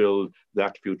to build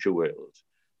that future Wales,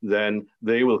 then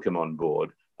they will come on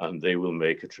board and they will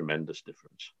make a tremendous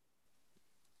difference.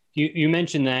 You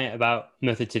mentioned there about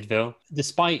Merthyr Tydfil.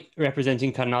 Despite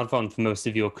representing Caernarfon for most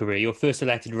of your career, your first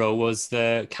elected role was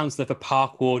the councillor for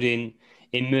Park Ward in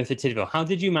Merthyr Tydfil. How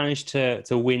did you manage to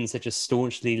win such a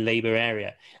staunchly Labour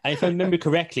area? And if I remember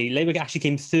correctly, Labour actually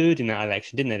came third in that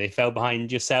election, didn't they? They fell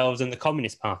behind yourselves and the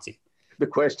Communist Party. The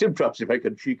question, perhaps, if I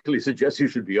could cheekily suggest you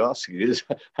should be asking, is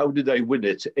how did I win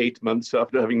it 8 months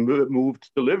after having moved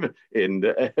to live in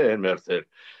Merthyr?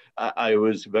 I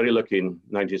was very lucky in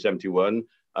 1971.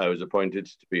 I was appointed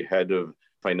to be head of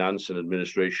finance and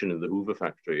administration in the Hoover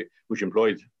factory, which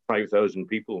employed 5,000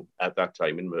 people at that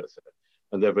time in Merthyr.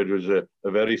 And therefore, it was a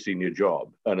very senior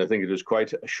job. And I think it was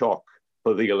quite a shock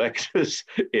for the electors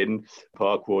in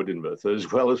Park Ward in Merthyr,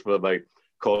 as well as for my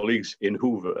colleagues in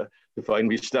Hoover, to find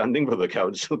me standing for the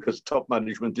council, because top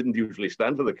management didn't usually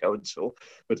stand for the council,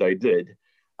 but I did.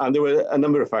 And there were a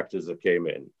number of factors that came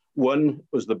in. One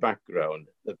was the background,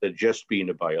 that there'd just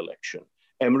been a by-election.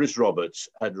 Emrys Roberts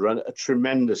had run a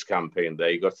tremendous campaign there.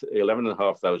 He got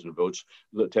 11,500 votes.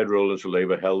 Ted Rowlands for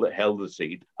Labour held the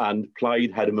seat, and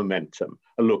Plaid had a momentum.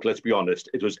 And look, let's be honest,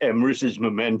 it was Emrys's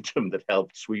momentum that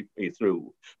helped sweep me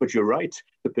through. But you're right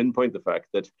to pinpoint the fact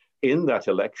that in that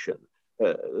election,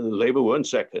 Labour weren't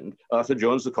second. Arthur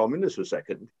Jones, the Communist, was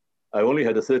second. I only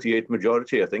had a 38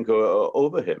 majority, I think,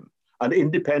 over him. And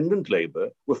Independent Labour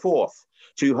were fourth.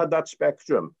 So you had that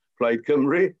spectrum. Plaid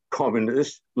Cymru,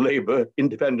 Communist, Labour,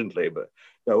 Independent Labour.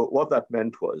 Now, what that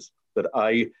meant was that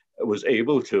I was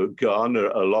able to garner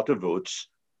a lot of votes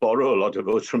borrow a lot of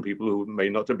votes from people who may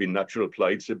not have been natural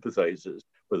Plaid sympathisers,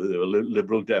 whether they were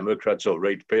Liberal Democrats or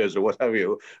ratepayers or what have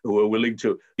you, who were willing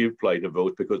to give Plaid a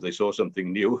vote because they saw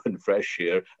something new and fresh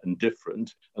here and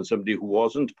different, and somebody who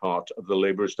wasn't part of the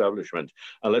Labour establishment.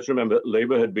 And let's remember,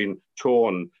 Labour had been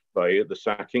torn by the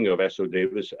sacking of S.O.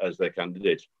 Davis as their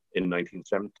candidate in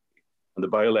 1970. And the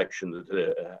by-election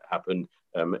that happened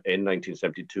in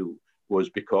 1972 was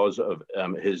because of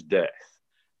his death.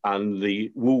 And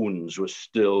the wounds were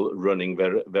still running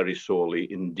very, very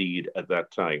sorely indeed at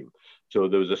that time. So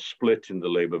there was a split in the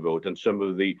Labour vote, and some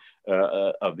of the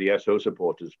SO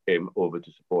supporters came over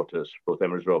to support us, both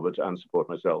Emrys Roberts and support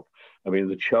myself. I mean,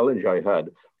 the challenge I had,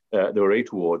 there were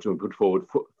 8 wards, and we put forward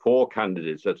 4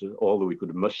 candidates. That's all that we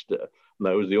could muster. And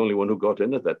I was the only one who got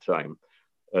in at that time.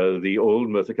 The old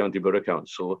Merthyr County Borough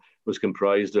Council was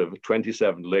comprised of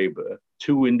 27 Labour,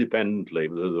 2 independent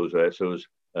Labour, those are SO's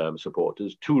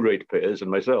supporters, 2 ratepayers,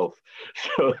 and myself.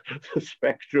 So the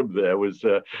spectrum there was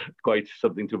quite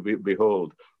something to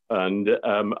behold. And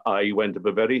I went up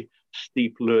a very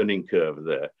steep learning curve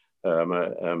there,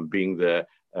 being there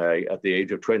at the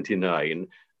age of 29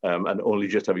 and only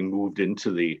just having moved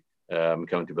into the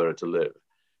county borough to live.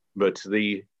 But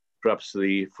perhaps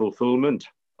the fulfilment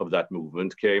of that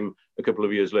movement came a couple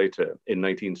of years later in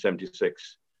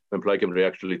 1976, when Plaid Cymru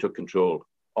actually took control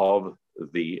of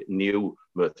the new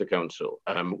Merthyr Council,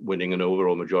 winning an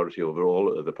overall majority over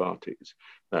all of the parties.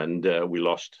 And we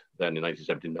lost then in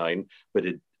 1979, but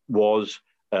it was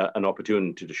an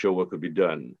opportunity to show what could be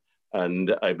done.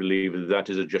 And I believe that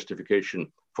is a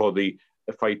justification for the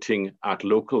fighting at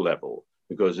local level,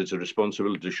 because it's a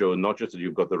responsibility to show not just that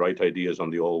you've got the right ideas on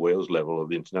the all Wales level or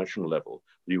the international level,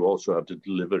 but you also have to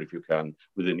deliver, if you can,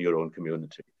 within your own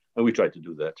community. And we try to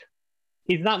do that.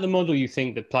 Is that the model you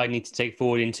think that Plaid needs to take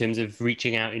forward in terms of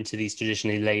reaching out into these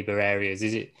traditionally Labour areas?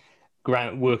 Is it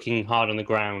working hard on the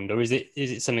ground, or is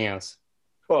it something else?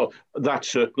 Well, that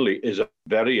certainly is a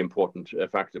very important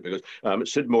factor, because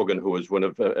Sid Morgan, who was one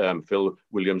of Phil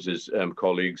Williams's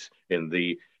colleagues in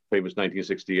the famous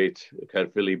 1968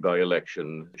 Caerphilly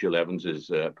by-election, Jill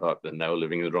Evans's partner, now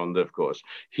living in Rhondda, of course,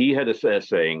 he had a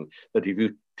saying that if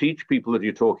you teach people that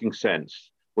you're talking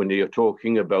sense when you're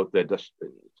talking about their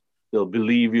dustbins, they'll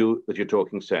believe you that you're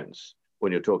talking sense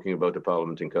when you're talking about a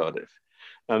parliament in Cardiff.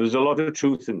 And there's a lot of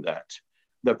truth in that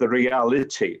the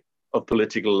reality of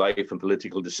political life and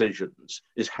political decisions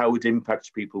is how it impacts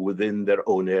people within their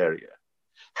own area.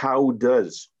 How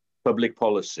does public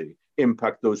policy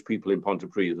impact those people in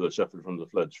Pontypridd who are suffering from the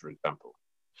floods, for example?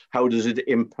 How does it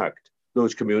impact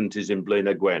those communities in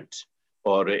Blaenau Gwent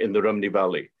or in the Rhymney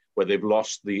Valley, where they've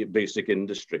lost the basic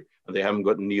industry and they haven't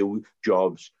got new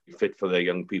jobs fit for their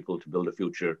young people to build a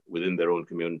future within their own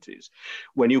communities?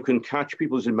 When you can catch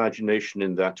people's imagination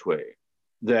in that way,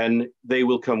 then they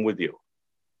will come with you.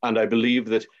 And I believe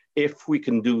that if we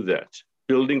can do that,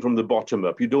 building from the bottom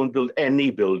up, you don't build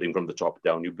any building from the top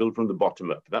down, you build from the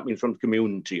bottom up. That means from the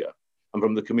community up, and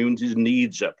from the community's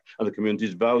needs up, and the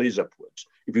community's values upwards.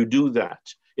 If you do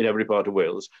that in every part of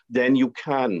Wales, then you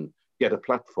can get a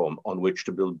platform on which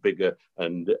to build bigger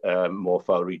and more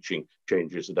far-reaching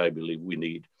changes that I believe we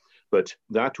need. But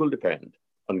that will depend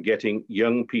on getting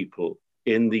young people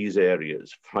in these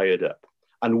areas fired up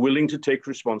and willing to take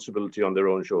responsibility on their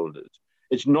own shoulders.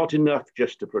 It's not enough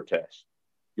just to protest.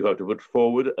 You have to put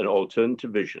forward an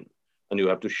alternative vision, and you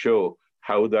have to show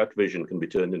how that vision can be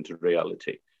turned into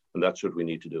reality. And that's what we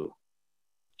need to do.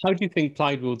 How do you think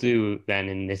Plaid will do then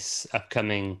in this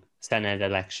upcoming Senedd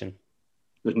election?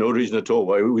 There's no reason at all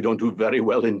why we don't do very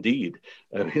well indeed.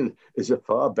 I mean, it's a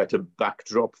far better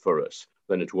backdrop for us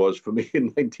than it was for me in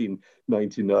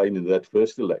 1999 in that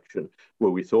first election,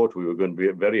 where we thought we were going to be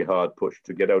a very hard push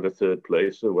to get out of 3rd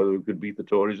place, or whether we could beat the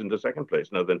Tories into 2nd place.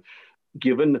 Now then,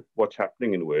 given what's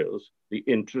happening in Wales, the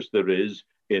interest there is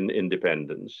in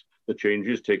independence, the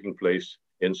changes taking place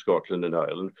in Scotland and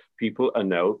Ireland, people are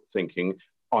now thinking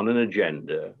on an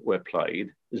agenda where Plaid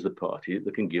is the party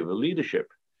that can give a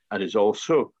leadership, and is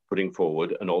also putting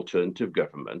forward an alternative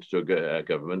government to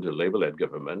a Labour-led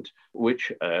government,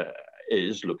 which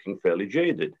is looking fairly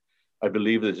jaded. I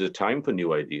believe there's a time for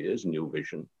new ideas, new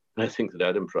vision, and I think that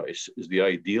Adam Price is the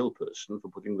ideal person for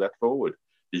putting that forward.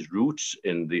 His roots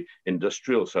in the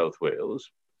industrial South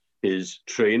Wales, his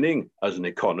training as an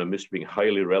economist being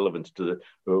highly relevant to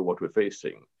what we're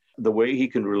facing, the way he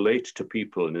can relate to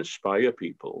people and inspire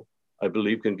people, I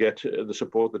believe can get the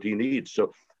support that he needs.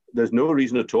 So there's no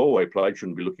reason at all why Plaid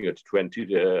shouldn't be looking at 20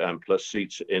 plus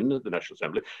seats in the National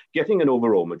Assembly. Getting an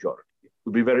overall majority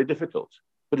would be very difficult,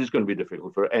 but it's going to be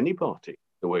difficult for any party,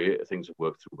 the way things have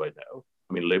worked through by now.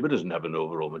 I mean, Labour doesn't have an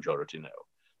overall majority now.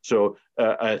 So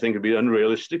I think it'd be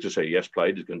unrealistic to say, yes,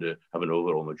 Plaid is going to have an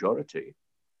overall majority.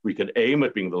 We can aim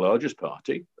at being the largest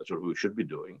party. That's what we should be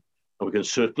doing. And we can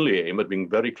certainly aim at being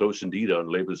very close indeed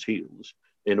on Labour's heels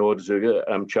in order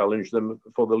to challenge them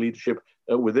for the leadership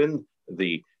within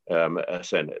the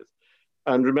Senedd.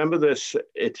 And remember this,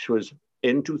 it was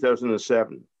in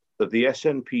 2007 that the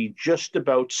SNP just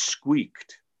about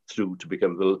squeaked through to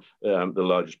become the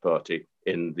largest party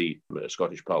in the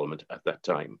Scottish Parliament at that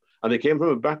time. And they came from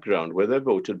a background where their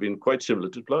vote had been quite similar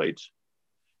to Plaid's.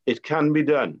 It can be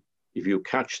done if you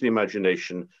catch the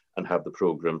imagination and have the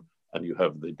programme and you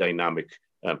have the dynamic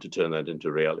to turn that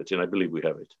into reality. And I believe we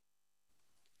have it.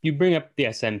 You bring up the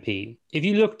SNP. If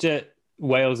you looked at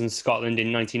Wales and Scotland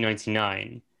in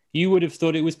 1999, you would have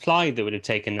thought it was Plaid that would have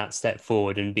taken that step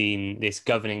forward and been this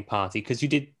governing party, because you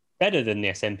did better than the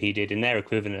SNP did in their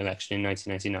equivalent election in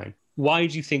 1999. Why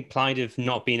do you think Plaid have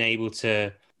not been able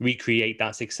to recreate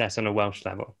that success on a Welsh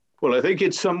level? Well, I think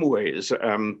in some ways,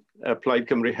 Plaid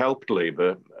Cymru helped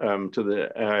Labour to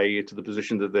the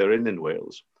position that they're in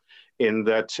Wales, in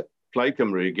that Plaid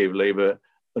Cymru gave Labour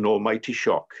an almighty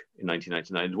shock in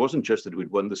 1999. It wasn't just that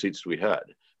we'd won the seats we had.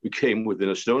 We came within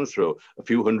a stone's throw, a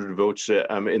few hundred votes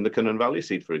in the Cynon Valley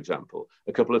seat, for example,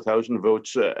 a couple of thousand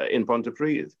votes in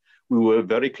Pontypridd. We were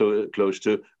very close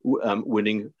to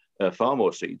winning far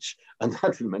more seats, and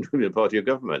that meant we were a party of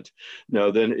government. Now,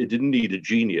 then, it didn't need a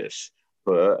genius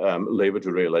for Labour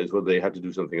to realise, well, they had to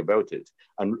do something about it.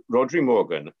 And Rhodri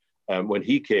Morgan, when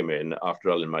he came in after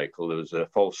Alan Michael, there was a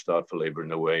false start for Labour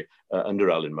in a way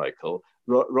under Alan Michael.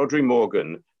 Rhodri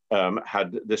Morgan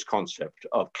had this concept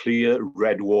of clear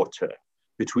red water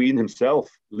between himself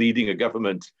leading a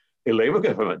Labour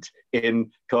government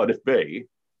in Cardiff Bay,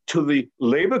 to the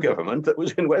Labour government that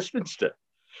was in Westminster.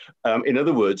 In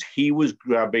other words, he was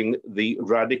grabbing the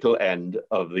radical end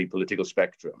of the political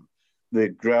spectrum, the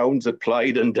grounds that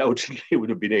Plaid undoubtedly would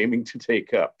have been aiming to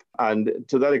take up. And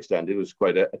to that extent, it was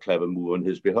quite a clever move on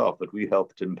his behalf, but we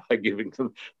helped him by giving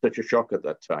them such a shock at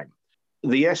that time.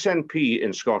 The SNP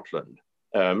in Scotland,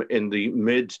 in the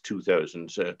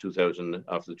mid-2000s, 2000,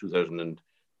 after the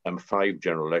 2005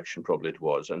 general election, probably it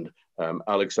was, and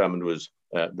Alex Salmond was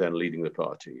then leading the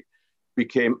party,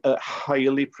 became a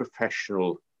highly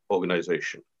professional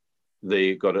organisation.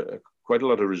 They got quite a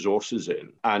lot of resources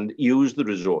in and used the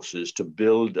resources to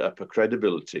build up a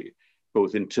credibility,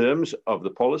 both in terms of the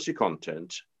policy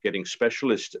content, getting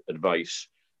specialist advice,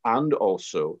 and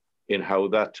also in how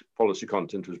that policy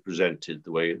content was presented,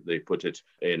 the way they put it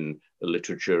in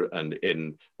literature and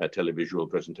in televisual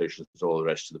presentations, all the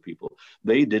rest of the people.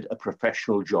 They did a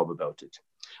professional job about it.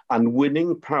 And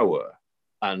winning power,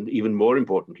 and even more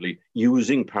importantly,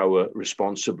 using power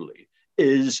responsibly,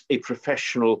 is a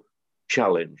professional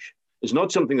challenge. It's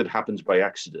not something that happens by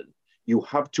accident. You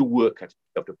have to work at it.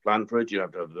 You have to plan for it. You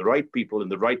have to have the right people in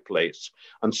the right place.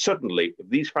 And suddenly, if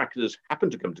these factors happen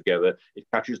to come together, it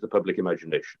catches the public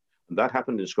imagination. And that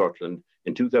happened in Scotland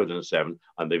in 2007,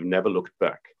 and they've never looked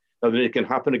back. Now, then it can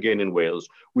happen again in Wales.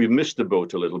 We've missed the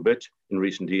boat a little bit in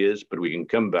recent years, but we can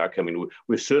come back. I mean,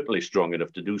 we're certainly strong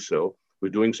enough to do so. We're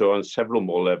doing so on several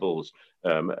more levels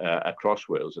across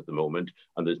Wales at the moment,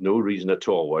 and there's no reason at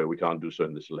all why we can't do so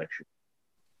in this election.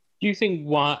 Do you think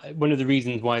one of the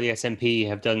reasons why the SNP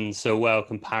have done so well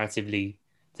comparatively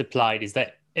to Plaid is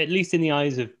that, at least in the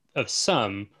eyes of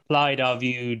some, Plaid are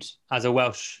viewed as a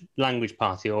Welsh language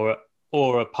party or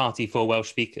a party for Welsh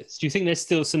speakers? Do you think there's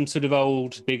still some sort of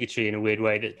old bigotry in a weird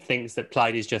way that thinks that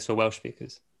Plaid is just for Welsh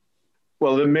speakers?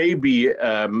 Well, there may be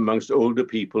amongst older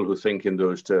people who think in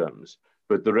those terms,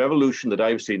 but the revolution that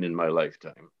I've seen in my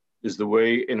lifetime is the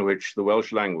way in which the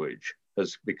Welsh language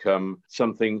has become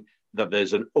something that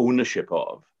there's an ownership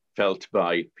of, felt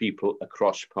by people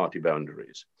across party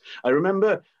boundaries. I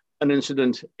remember an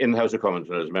incident in the House of Commons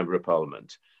when I was a Member of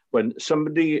Parliament, when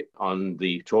somebody on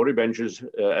the Tory benches,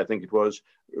 I think it was,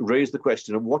 raised the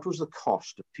question of what was the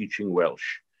cost of teaching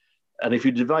Welsh? And if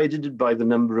you divided it by the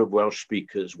number of Welsh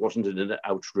speakers, wasn't it an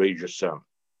outrageous sum?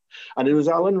 And it was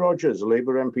Alan Rogers, a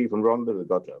Labour MP from Rhondda, that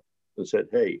got up and said,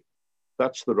 hey,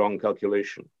 that's the wrong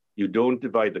calculation. You don't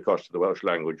divide the cost of the Welsh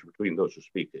language between those who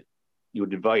speak it. You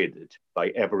divide it by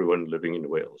everyone living in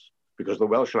Wales, because the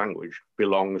Welsh language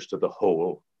belongs to the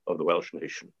whole of the Welsh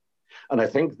nation. And I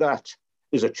think that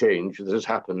is a change that has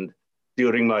happened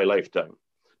during my lifetime.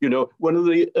 You know, one of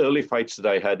the early fights that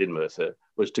I had in Merthyr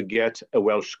was to get a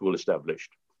Welsh school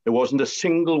established. There wasn't a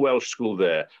single Welsh school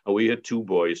there. And we had two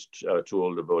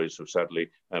older boys who sadly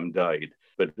died.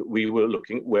 But we were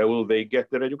looking, where will they get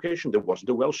their education? There wasn't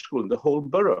a Welsh school in the whole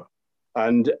borough.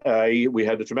 And we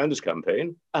had a tremendous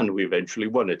campaign, and we eventually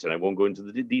won it. And I won't go into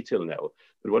the detail now.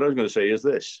 But what I was going to say is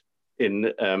this.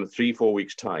 in 3-4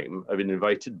 weeks' time, I've been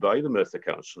invited by the Merthyr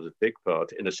Council to take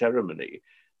part in a ceremony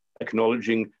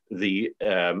acknowledging the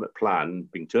plan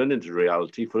being turned into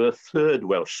reality for a third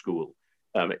Welsh school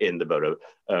in the borough,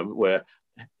 where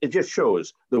it just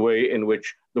shows the way in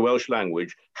which the Welsh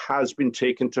language has been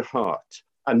taken to heart,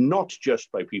 and not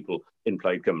just by people in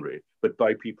Plaid Cymru, but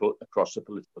by people across the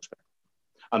political spectrum.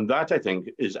 And that, I think,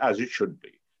 is as it should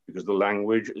be, because the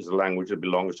language is the language that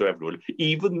belongs to everyone,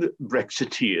 even the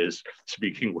Brexiteers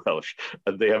speaking Welsh,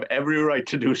 and they have every right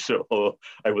to do so.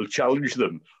 I will challenge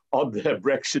them on their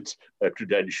Brexit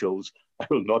credentials. I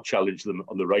will not challenge them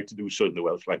on the right to do so in the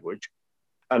Welsh language.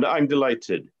 And I'm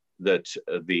delighted that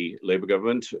the Labour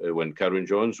government, when Carwyn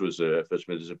Jones was First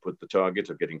Minister, put the target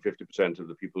of getting 50% of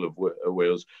the people of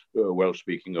Wales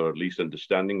Welsh-speaking, or at least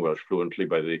understanding Welsh fluently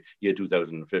by the year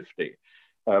 2050.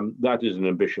 That is an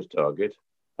ambitious target.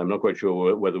 I'm not quite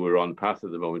sure whether we're on path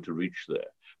at the moment to reach there.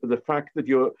 But the fact that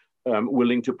you're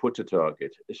willing to put a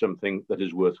target is something that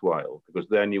is worthwhile, because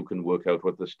then you can work out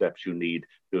what the steps you need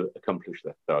to accomplish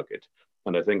that target.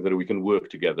 And I think that we can work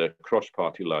together across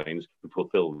party lines to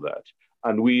fulfill that.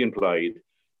 And we in Plaid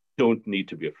don't need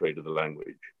to be afraid of the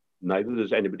language. Neither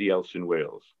does anybody else in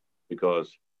Wales,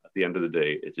 because at the end of the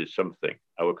day, it is something,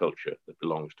 our culture, that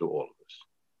belongs to all of us.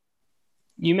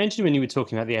 You mentioned when you were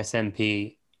talking about the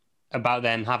SNP, about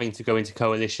them having to go into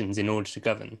coalitions in order to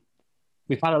govern.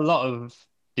 We've had a lot of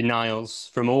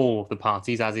denials from all the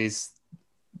parties, as is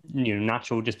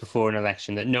natural just before an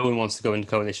election, that no one wants to go into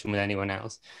coalition with anyone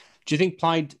else. Do you think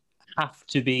Plaid have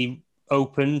to be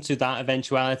open to that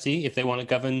eventuality if they want to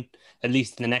govern at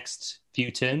least in the next few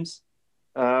terms?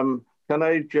 Can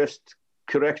I just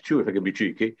correct you if I can be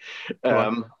cheeky?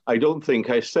 I don't think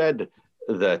I said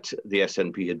that the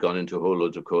SNP had gone into whole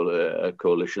loads of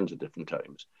coalitions at different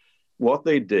times. What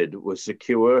they did was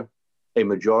secure a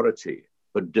majority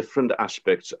for different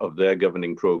aspects of their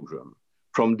governing programme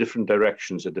from different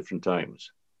directions at different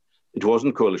times. It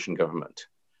wasn't coalition government.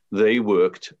 They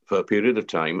worked for a period of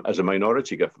time as a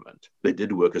minority government. They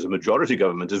did work as a majority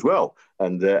government as well,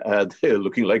 and they're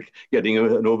looking like getting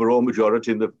an overall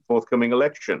majority in the forthcoming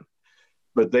election.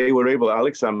 But they were able,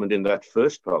 Alex Salmond in that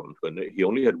first parliament, when he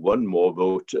only had one more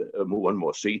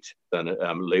seat than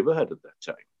Labour had at that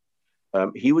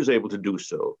time, he was able to do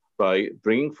so by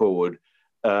bringing forward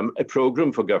a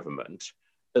programme for government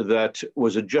that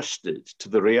was adjusted to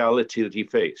the reality that he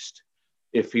faced.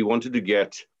 If he wanted to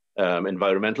get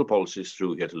environmental policies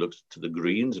through, he had to look to the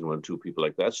Greens and 1 or 2 people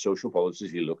like that. Social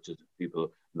policies, he looked at people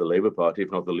in the Labour Party,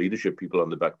 if not the leadership people on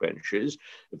the backbenches.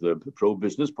 If the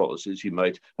pro-business policies, he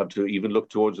might have to even look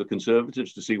towards the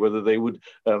Conservatives to see whether they would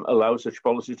allow such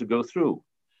policies to go through.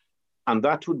 And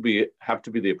that would have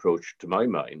to be the approach, to my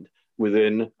mind,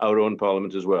 within our own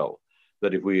parliament as well.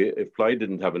 That if Plaid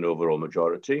didn't have an overall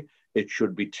majority, it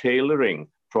should be tailoring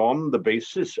from the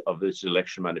basis of this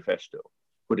election manifesto,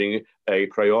 putting a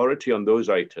priority on those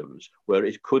items where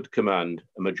it could command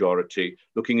a majority,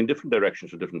 looking in different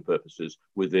directions for different purposes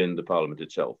within the parliament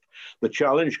itself. The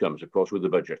challenge comes, of course, with the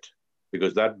budget,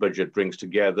 because that budget brings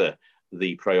together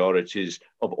the priorities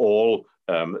of all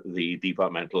the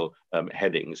departmental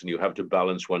headings, and you have to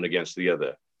balance one against the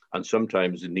other. And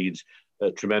sometimes it needs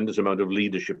a tremendous amount of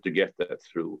leadership to get that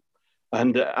through.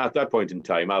 And at that point in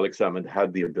time, Alex Salmond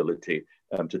had the ability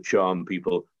to charm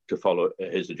people to follow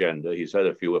his agenda. He's had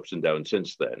a few ups and downs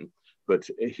since then, but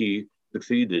he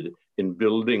succeeded in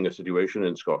building a situation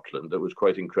in Scotland that was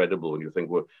quite incredible when you think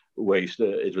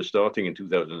it was starting in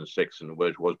 2006 and where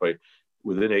it was by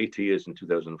within 8 years in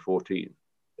 2014.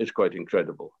 It's quite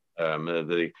incredible.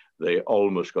 They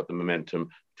almost got the momentum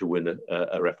to win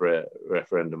a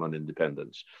referendum on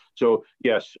independence. So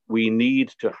yes, we need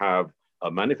to have a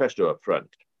manifesto up front,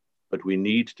 but we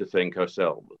need to think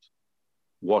ourselves,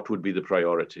 what would be the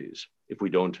priorities if we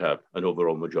don't have an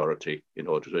overall majority in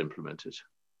order to implement it?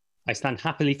 I stand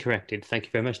happily corrected. Thank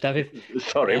you very much, David.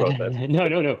 Sorry about that.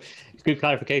 No. Good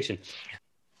clarification.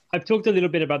 I've talked a little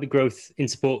bit about the growth in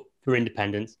support for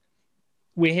independence.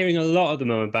 We're hearing a lot at the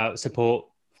moment about support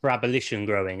for abolition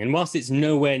growing. And whilst it's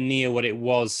nowhere near what it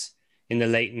was in the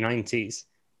late 90s,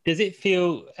 does it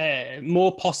feel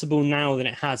more possible now than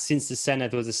it has since the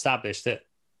Senedd was established that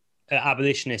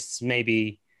abolitionists may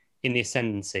be in the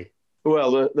ascendancy?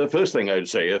 Well, the first thing I would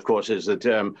say, of course, is that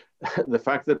the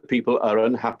fact that people are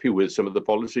unhappy with some of the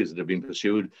policies that have been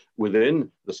pursued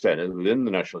within the Senedd, within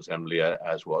the National Assembly,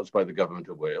 as was by the Government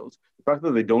of Wales, the fact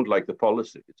that they don't like the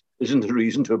policies isn't a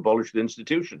reason to abolish the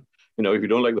institution. You know, if you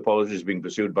don't like the policies being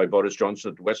pursued by Boris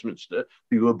Johnson at Westminster,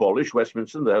 you abolish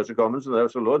Westminster and the House of Commons and the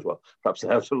House of Lords. Well, perhaps the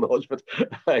House of Lords, but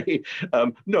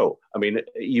no. I mean,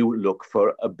 you look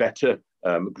for a better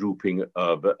grouping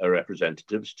of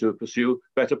representatives to pursue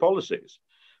better policies.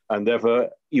 And therefore,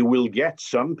 you will get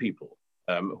some people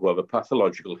who have a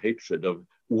pathological hatred of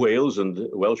Wales and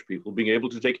Welsh people being able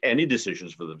to take any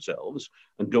decisions for themselves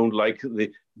and don't like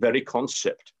the very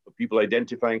concept of people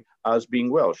identifying as being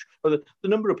Welsh. But the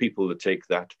number of people that take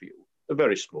that view are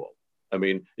very small. I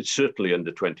mean, it's certainly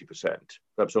under 20%,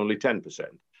 perhaps only 10%.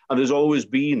 And there's always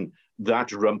been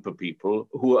that rump of people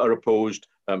who are opposed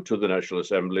to the National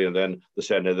Assembly and then the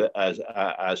Senate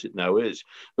as it now is.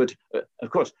 But of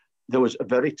course, there was a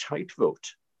very tight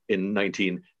vote in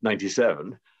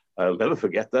 1997. I'll never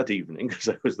forget that evening because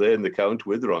I was there in the count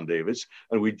with Ron Davies,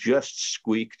 and we just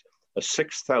squeaked a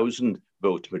 6,000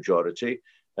 vote majority,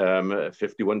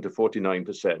 51 to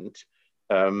 49%,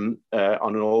 on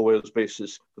an all Wales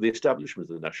basis for the establishment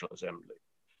of the National Assembly.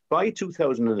 By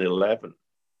 2011,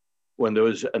 when there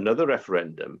was another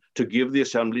referendum to give the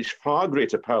assemblies far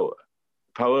greater power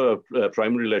of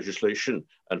primary legislation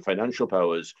and financial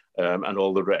powers and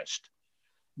all the rest,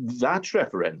 that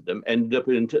referendum ended up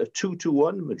in a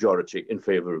 2-to-1 majority in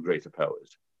favor of greater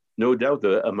powers. No doubt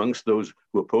that amongst those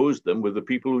who opposed them were the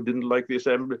people who didn't like the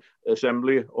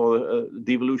assembly or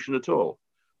devolution at all.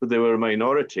 But they were a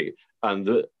minority,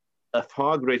 and a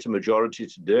far greater majority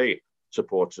today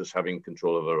supports us having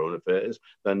control of our own affairs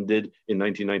than did in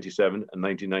 1997 and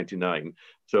 1999.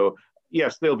 So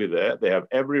yes, they'll be there. They have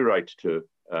every right to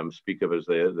speak of as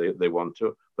they want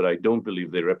to, but I don't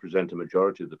believe they represent a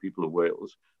majority of the people of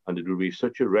Wales, and it would be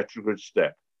such a retrograde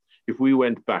step if we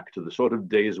went back to the sort of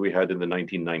days we had in the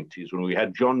 1990s when we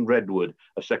had John Redwood,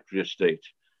 a Secretary of State,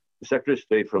 the Secretary of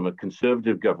State from a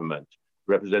Conservative government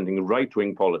representing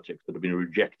right-wing politics that had been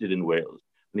rejected in Wales.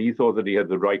 And he thought that he had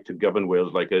the right to govern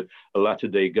Wales like a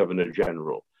latter-day Governor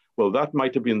General. Well, that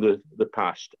might have been the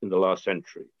past in the last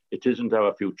century. It isn't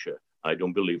our future. I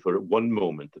don't believe for one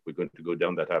moment that we're going to go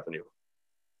down that avenue.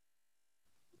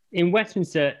 In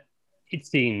Westminster, it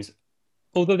seems,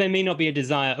 although there may not be a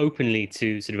desire openly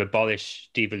to sort of abolish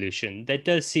devolution, there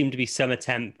does seem to be some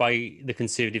attempt by the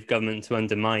Conservative government to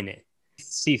undermine it.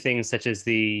 See things such as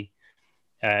the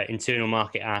Internal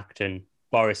Market Act and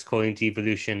Boris calling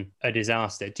devolution a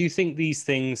disaster. Do you think these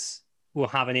things will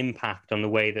have an impact on the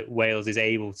way that Wales is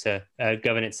able to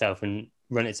govern itself and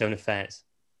run its own affairs?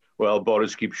 Well,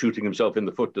 Boris keeps shooting himself in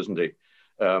the foot, doesn't he?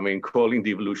 I mean, calling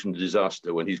devolution a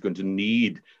disaster when he's going to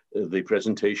need the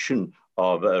presentation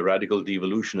of a radical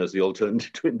devolution as the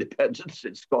alternative to independence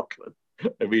in Scotland.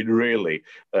 I mean, really,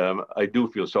 I do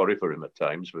feel sorry for him at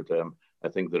times, but I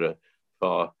think there are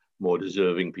far more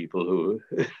deserving people who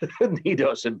need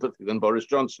our sympathy than Boris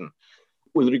Johnson.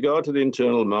 With regard to the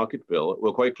Internal Market Bill,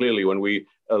 well, quite clearly, when we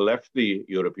left the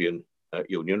European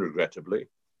Union, regrettably,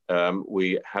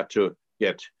 we had to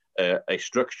get a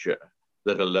structure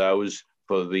that allows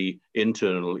for the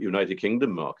internal United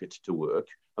Kingdom market to work,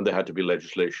 and there had to be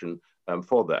legislation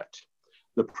for that.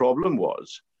 The problem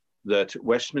was that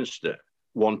Westminster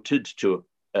wanted to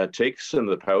take some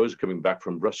of the powers coming back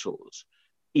from Brussels,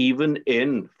 even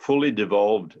in fully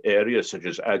devolved areas such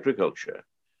as agriculture,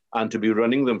 and to be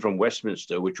running them from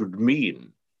Westminster, which would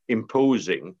mean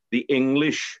imposing the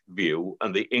English view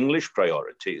and the English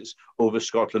priorities over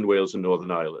Scotland, Wales, and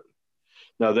Northern Ireland.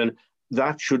 Now then,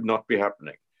 that should not be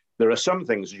happening. There are some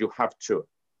things you have to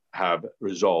have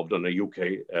resolved on a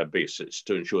UK basis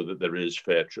to ensure that there is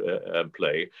fair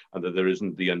play and that there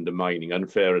isn't the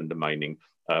unfair undermining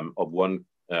of one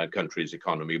country's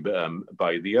economy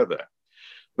by the other.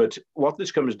 But what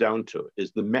this comes down to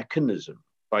is the mechanism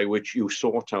by which you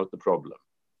sort out the problem.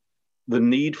 The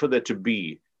need for there to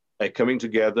be a coming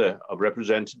together of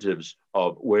representatives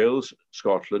of Wales,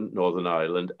 Scotland, Northern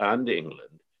Ireland, and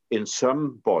England in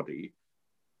some body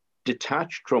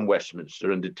detached from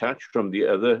Westminster and detached from the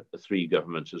other three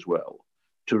governments as well,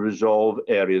 to resolve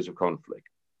areas of conflict.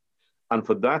 And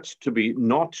for that to be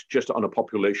not just on a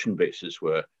population basis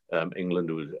where England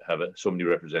would have so many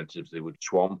representatives, they would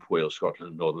swamp Wales, Scotland,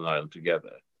 and Northern Ireland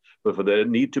together, but for there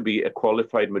need to be a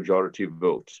qualified majority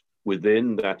vote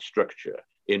within that structure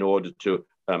in order to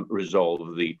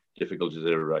resolve the difficulties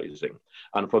that are arising.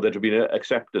 And for there to be an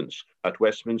acceptance at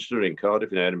Westminster, in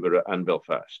Cardiff, in Edinburgh, and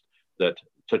Belfast, that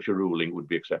such a ruling would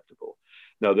be acceptable.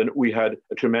 Now, then we had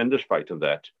a tremendous fight on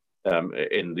that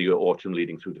in the autumn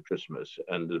leading through to Christmas,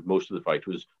 and most of the fight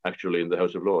was actually in the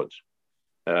House of Lords.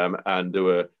 And there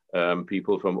were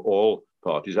people from all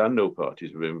parties and no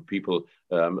parties, people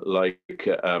like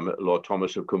Lord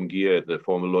Thomas of Cumgear, the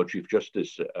former Lord Chief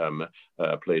Justice,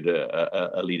 played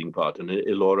a leading part, and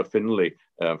Elora Finlay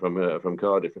from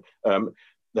Cardiff.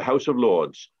 The House of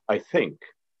Lords, I think,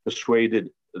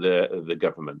 persuaded the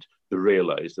government to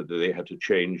realise that they had to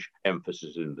change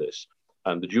emphasis in this.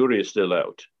 And the jury is still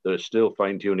out. There is still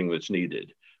fine-tuning that's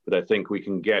needed. But I think we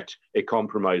can get a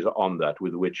compromise on that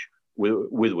with which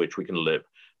we can live.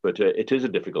 But it is a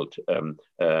difficult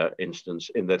instance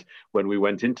in that when we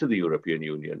went into the European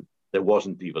Union, there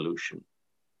wasn't devolution.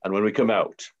 And when we come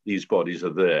out, these bodies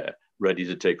are there, ready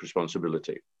to take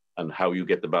responsibility. And how you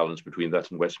get the balance between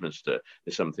that and Westminster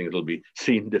is something that will be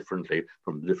seen differently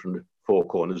from the different four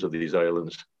corners of these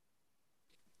islands.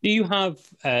 Do you have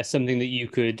something that you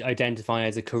could identify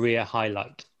as a career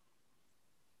highlight?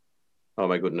 Oh,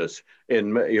 my goodness.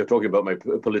 You're talking about my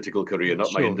political career,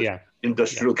 not my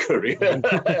industrial career,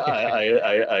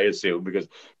 I assume, because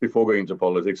before going into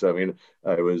politics, I mean,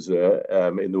 I was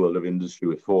in the world of industry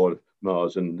with Ford,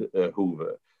 Mars and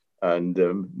Hoover.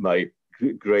 And my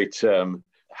great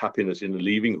happiness in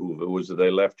leaving Hoover was that I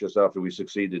left just after we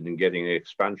succeeded in getting an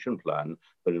expansion plan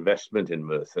for investment in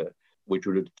Merthyr, which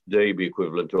would today be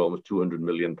equivalent to almost £200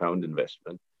 million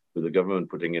investment, with the government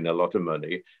putting in a lot of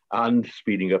money and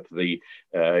speeding up the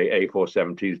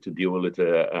A470s to dual it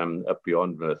up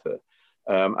beyond Merthyr.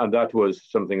 And that was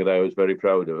something that I was very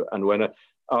proud of. And when,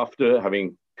 after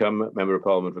having come Member of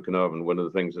Parliament for Carnarvon, one of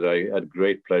the things that I had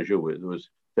great pleasure with was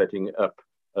setting up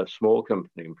a small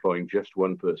company employing just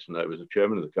one person. I was the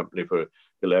chairman of the company for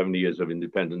 11 years of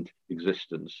independent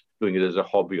existence, doing it as a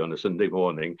hobby on a Sunday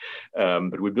morning.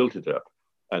 But we built it up.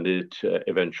 And it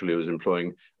eventually was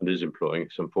employing and is employing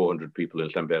some 400 people in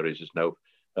Llanberis. Is now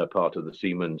part of the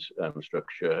Siemens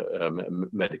structure,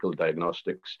 medical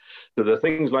diagnostics. So there are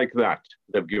things like that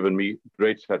that have given me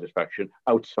great satisfaction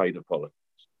outside of politics.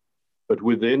 But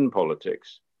within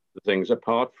politics, the things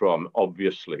apart from,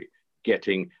 obviously,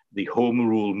 getting the Home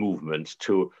Rule movement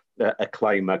to a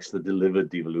climax that delivered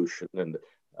devolution. And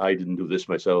I didn't do this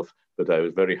myself, but I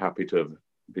was very happy to have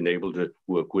been able to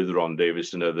work with Ron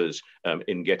Davis and others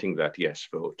in getting that yes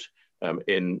vote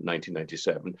in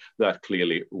 1997. That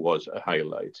clearly was a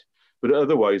highlight. But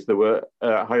otherwise, there were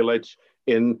highlights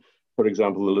in, for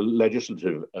example, the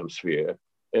legislative sphere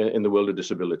in the world of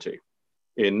disability.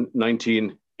 In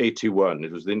 1981,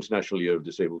 it was the International Year of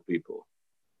Disabled People.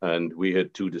 And we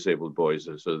had 2 disabled boys.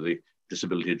 So the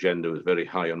disability agenda was very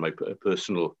high on my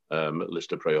personal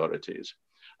list of priorities.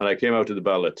 And I came out of the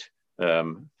ballot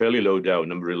fairly low down,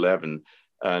 number 11,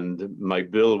 and my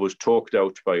bill was talked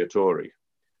out by a Tory.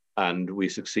 And we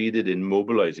succeeded in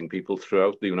mobilizing people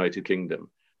throughout the United Kingdom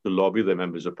to lobby their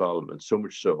members of parliament, so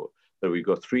much so that we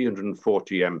got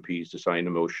 340 MPs to sign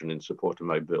a motion in support of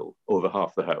my bill, over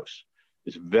half the House.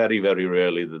 It's very, very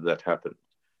rarely that that happened.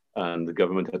 And the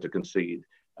government had to concede,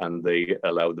 and they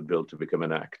allowed the bill to become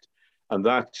an act. And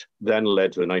that then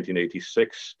led to the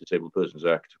 1986 Disabled Persons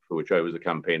Act, for which I was the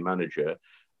campaign manager.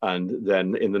 And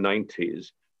then in the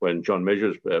 90s, when John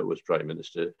Majors was Prime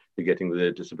Minister, to getting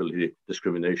the disability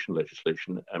discrimination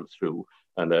legislation through.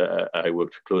 And I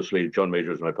worked closely, John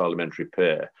Majors was my parliamentary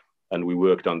pair, and we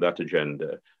worked on that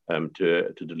agenda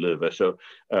to deliver. So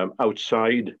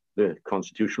outside the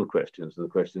constitutional questions, the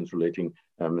questions relating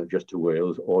just to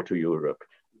Wales or to Europe,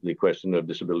 the question of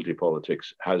disability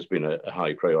politics has been a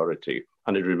high priority,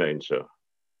 and it remains so.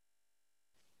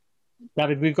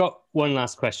 David, we've got one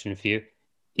last question for you.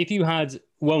 If you had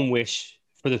one wish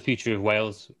for the future of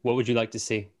Wales, what would you like to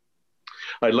see?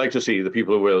 I'd like to see the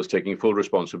people of Wales taking full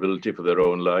responsibility for their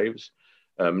own lives,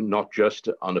 not just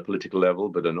on a political level,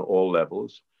 but on all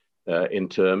levels, in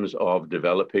terms of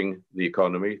developing the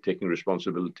economy, taking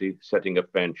responsibility, setting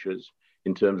up ventures,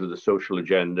 in terms of the social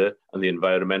agenda and the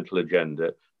environmental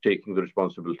agenda, taking the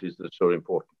responsibilities that are so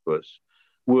important to us,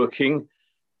 working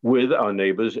with our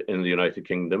neighbours in the United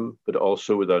Kingdom, but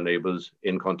also with our neighbours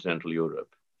in continental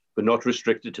Europe, but not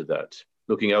restricted to that,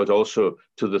 looking out also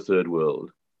to the third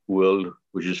world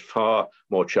which is far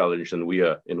more challenged than we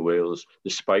are in Wales,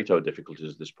 despite our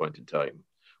difficulties at this point in time.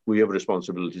 We have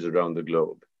responsibilities around the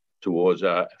globe towards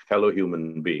our fellow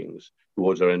human beings,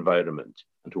 towards our environment,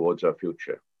 and towards our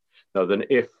future. Now then,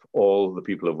 if all the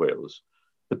people of Wales,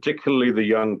 particularly the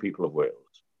young people of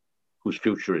Wales, whose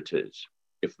future it is,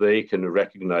 if they can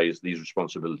recognise these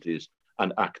responsibilities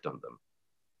and act on them,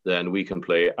 then we can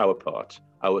play our part,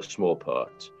 our small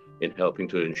part, in helping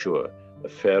to ensure a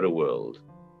fairer world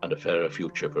and a fairer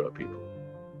future for our people.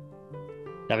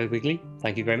 David Wigley,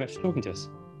 thank you very much for talking to us.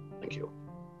 Thank you.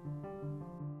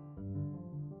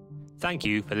 Thank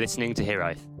you for listening to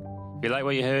Hiraeth. If you like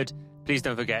what you heard, please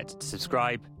don't forget to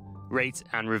subscribe, rate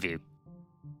and review.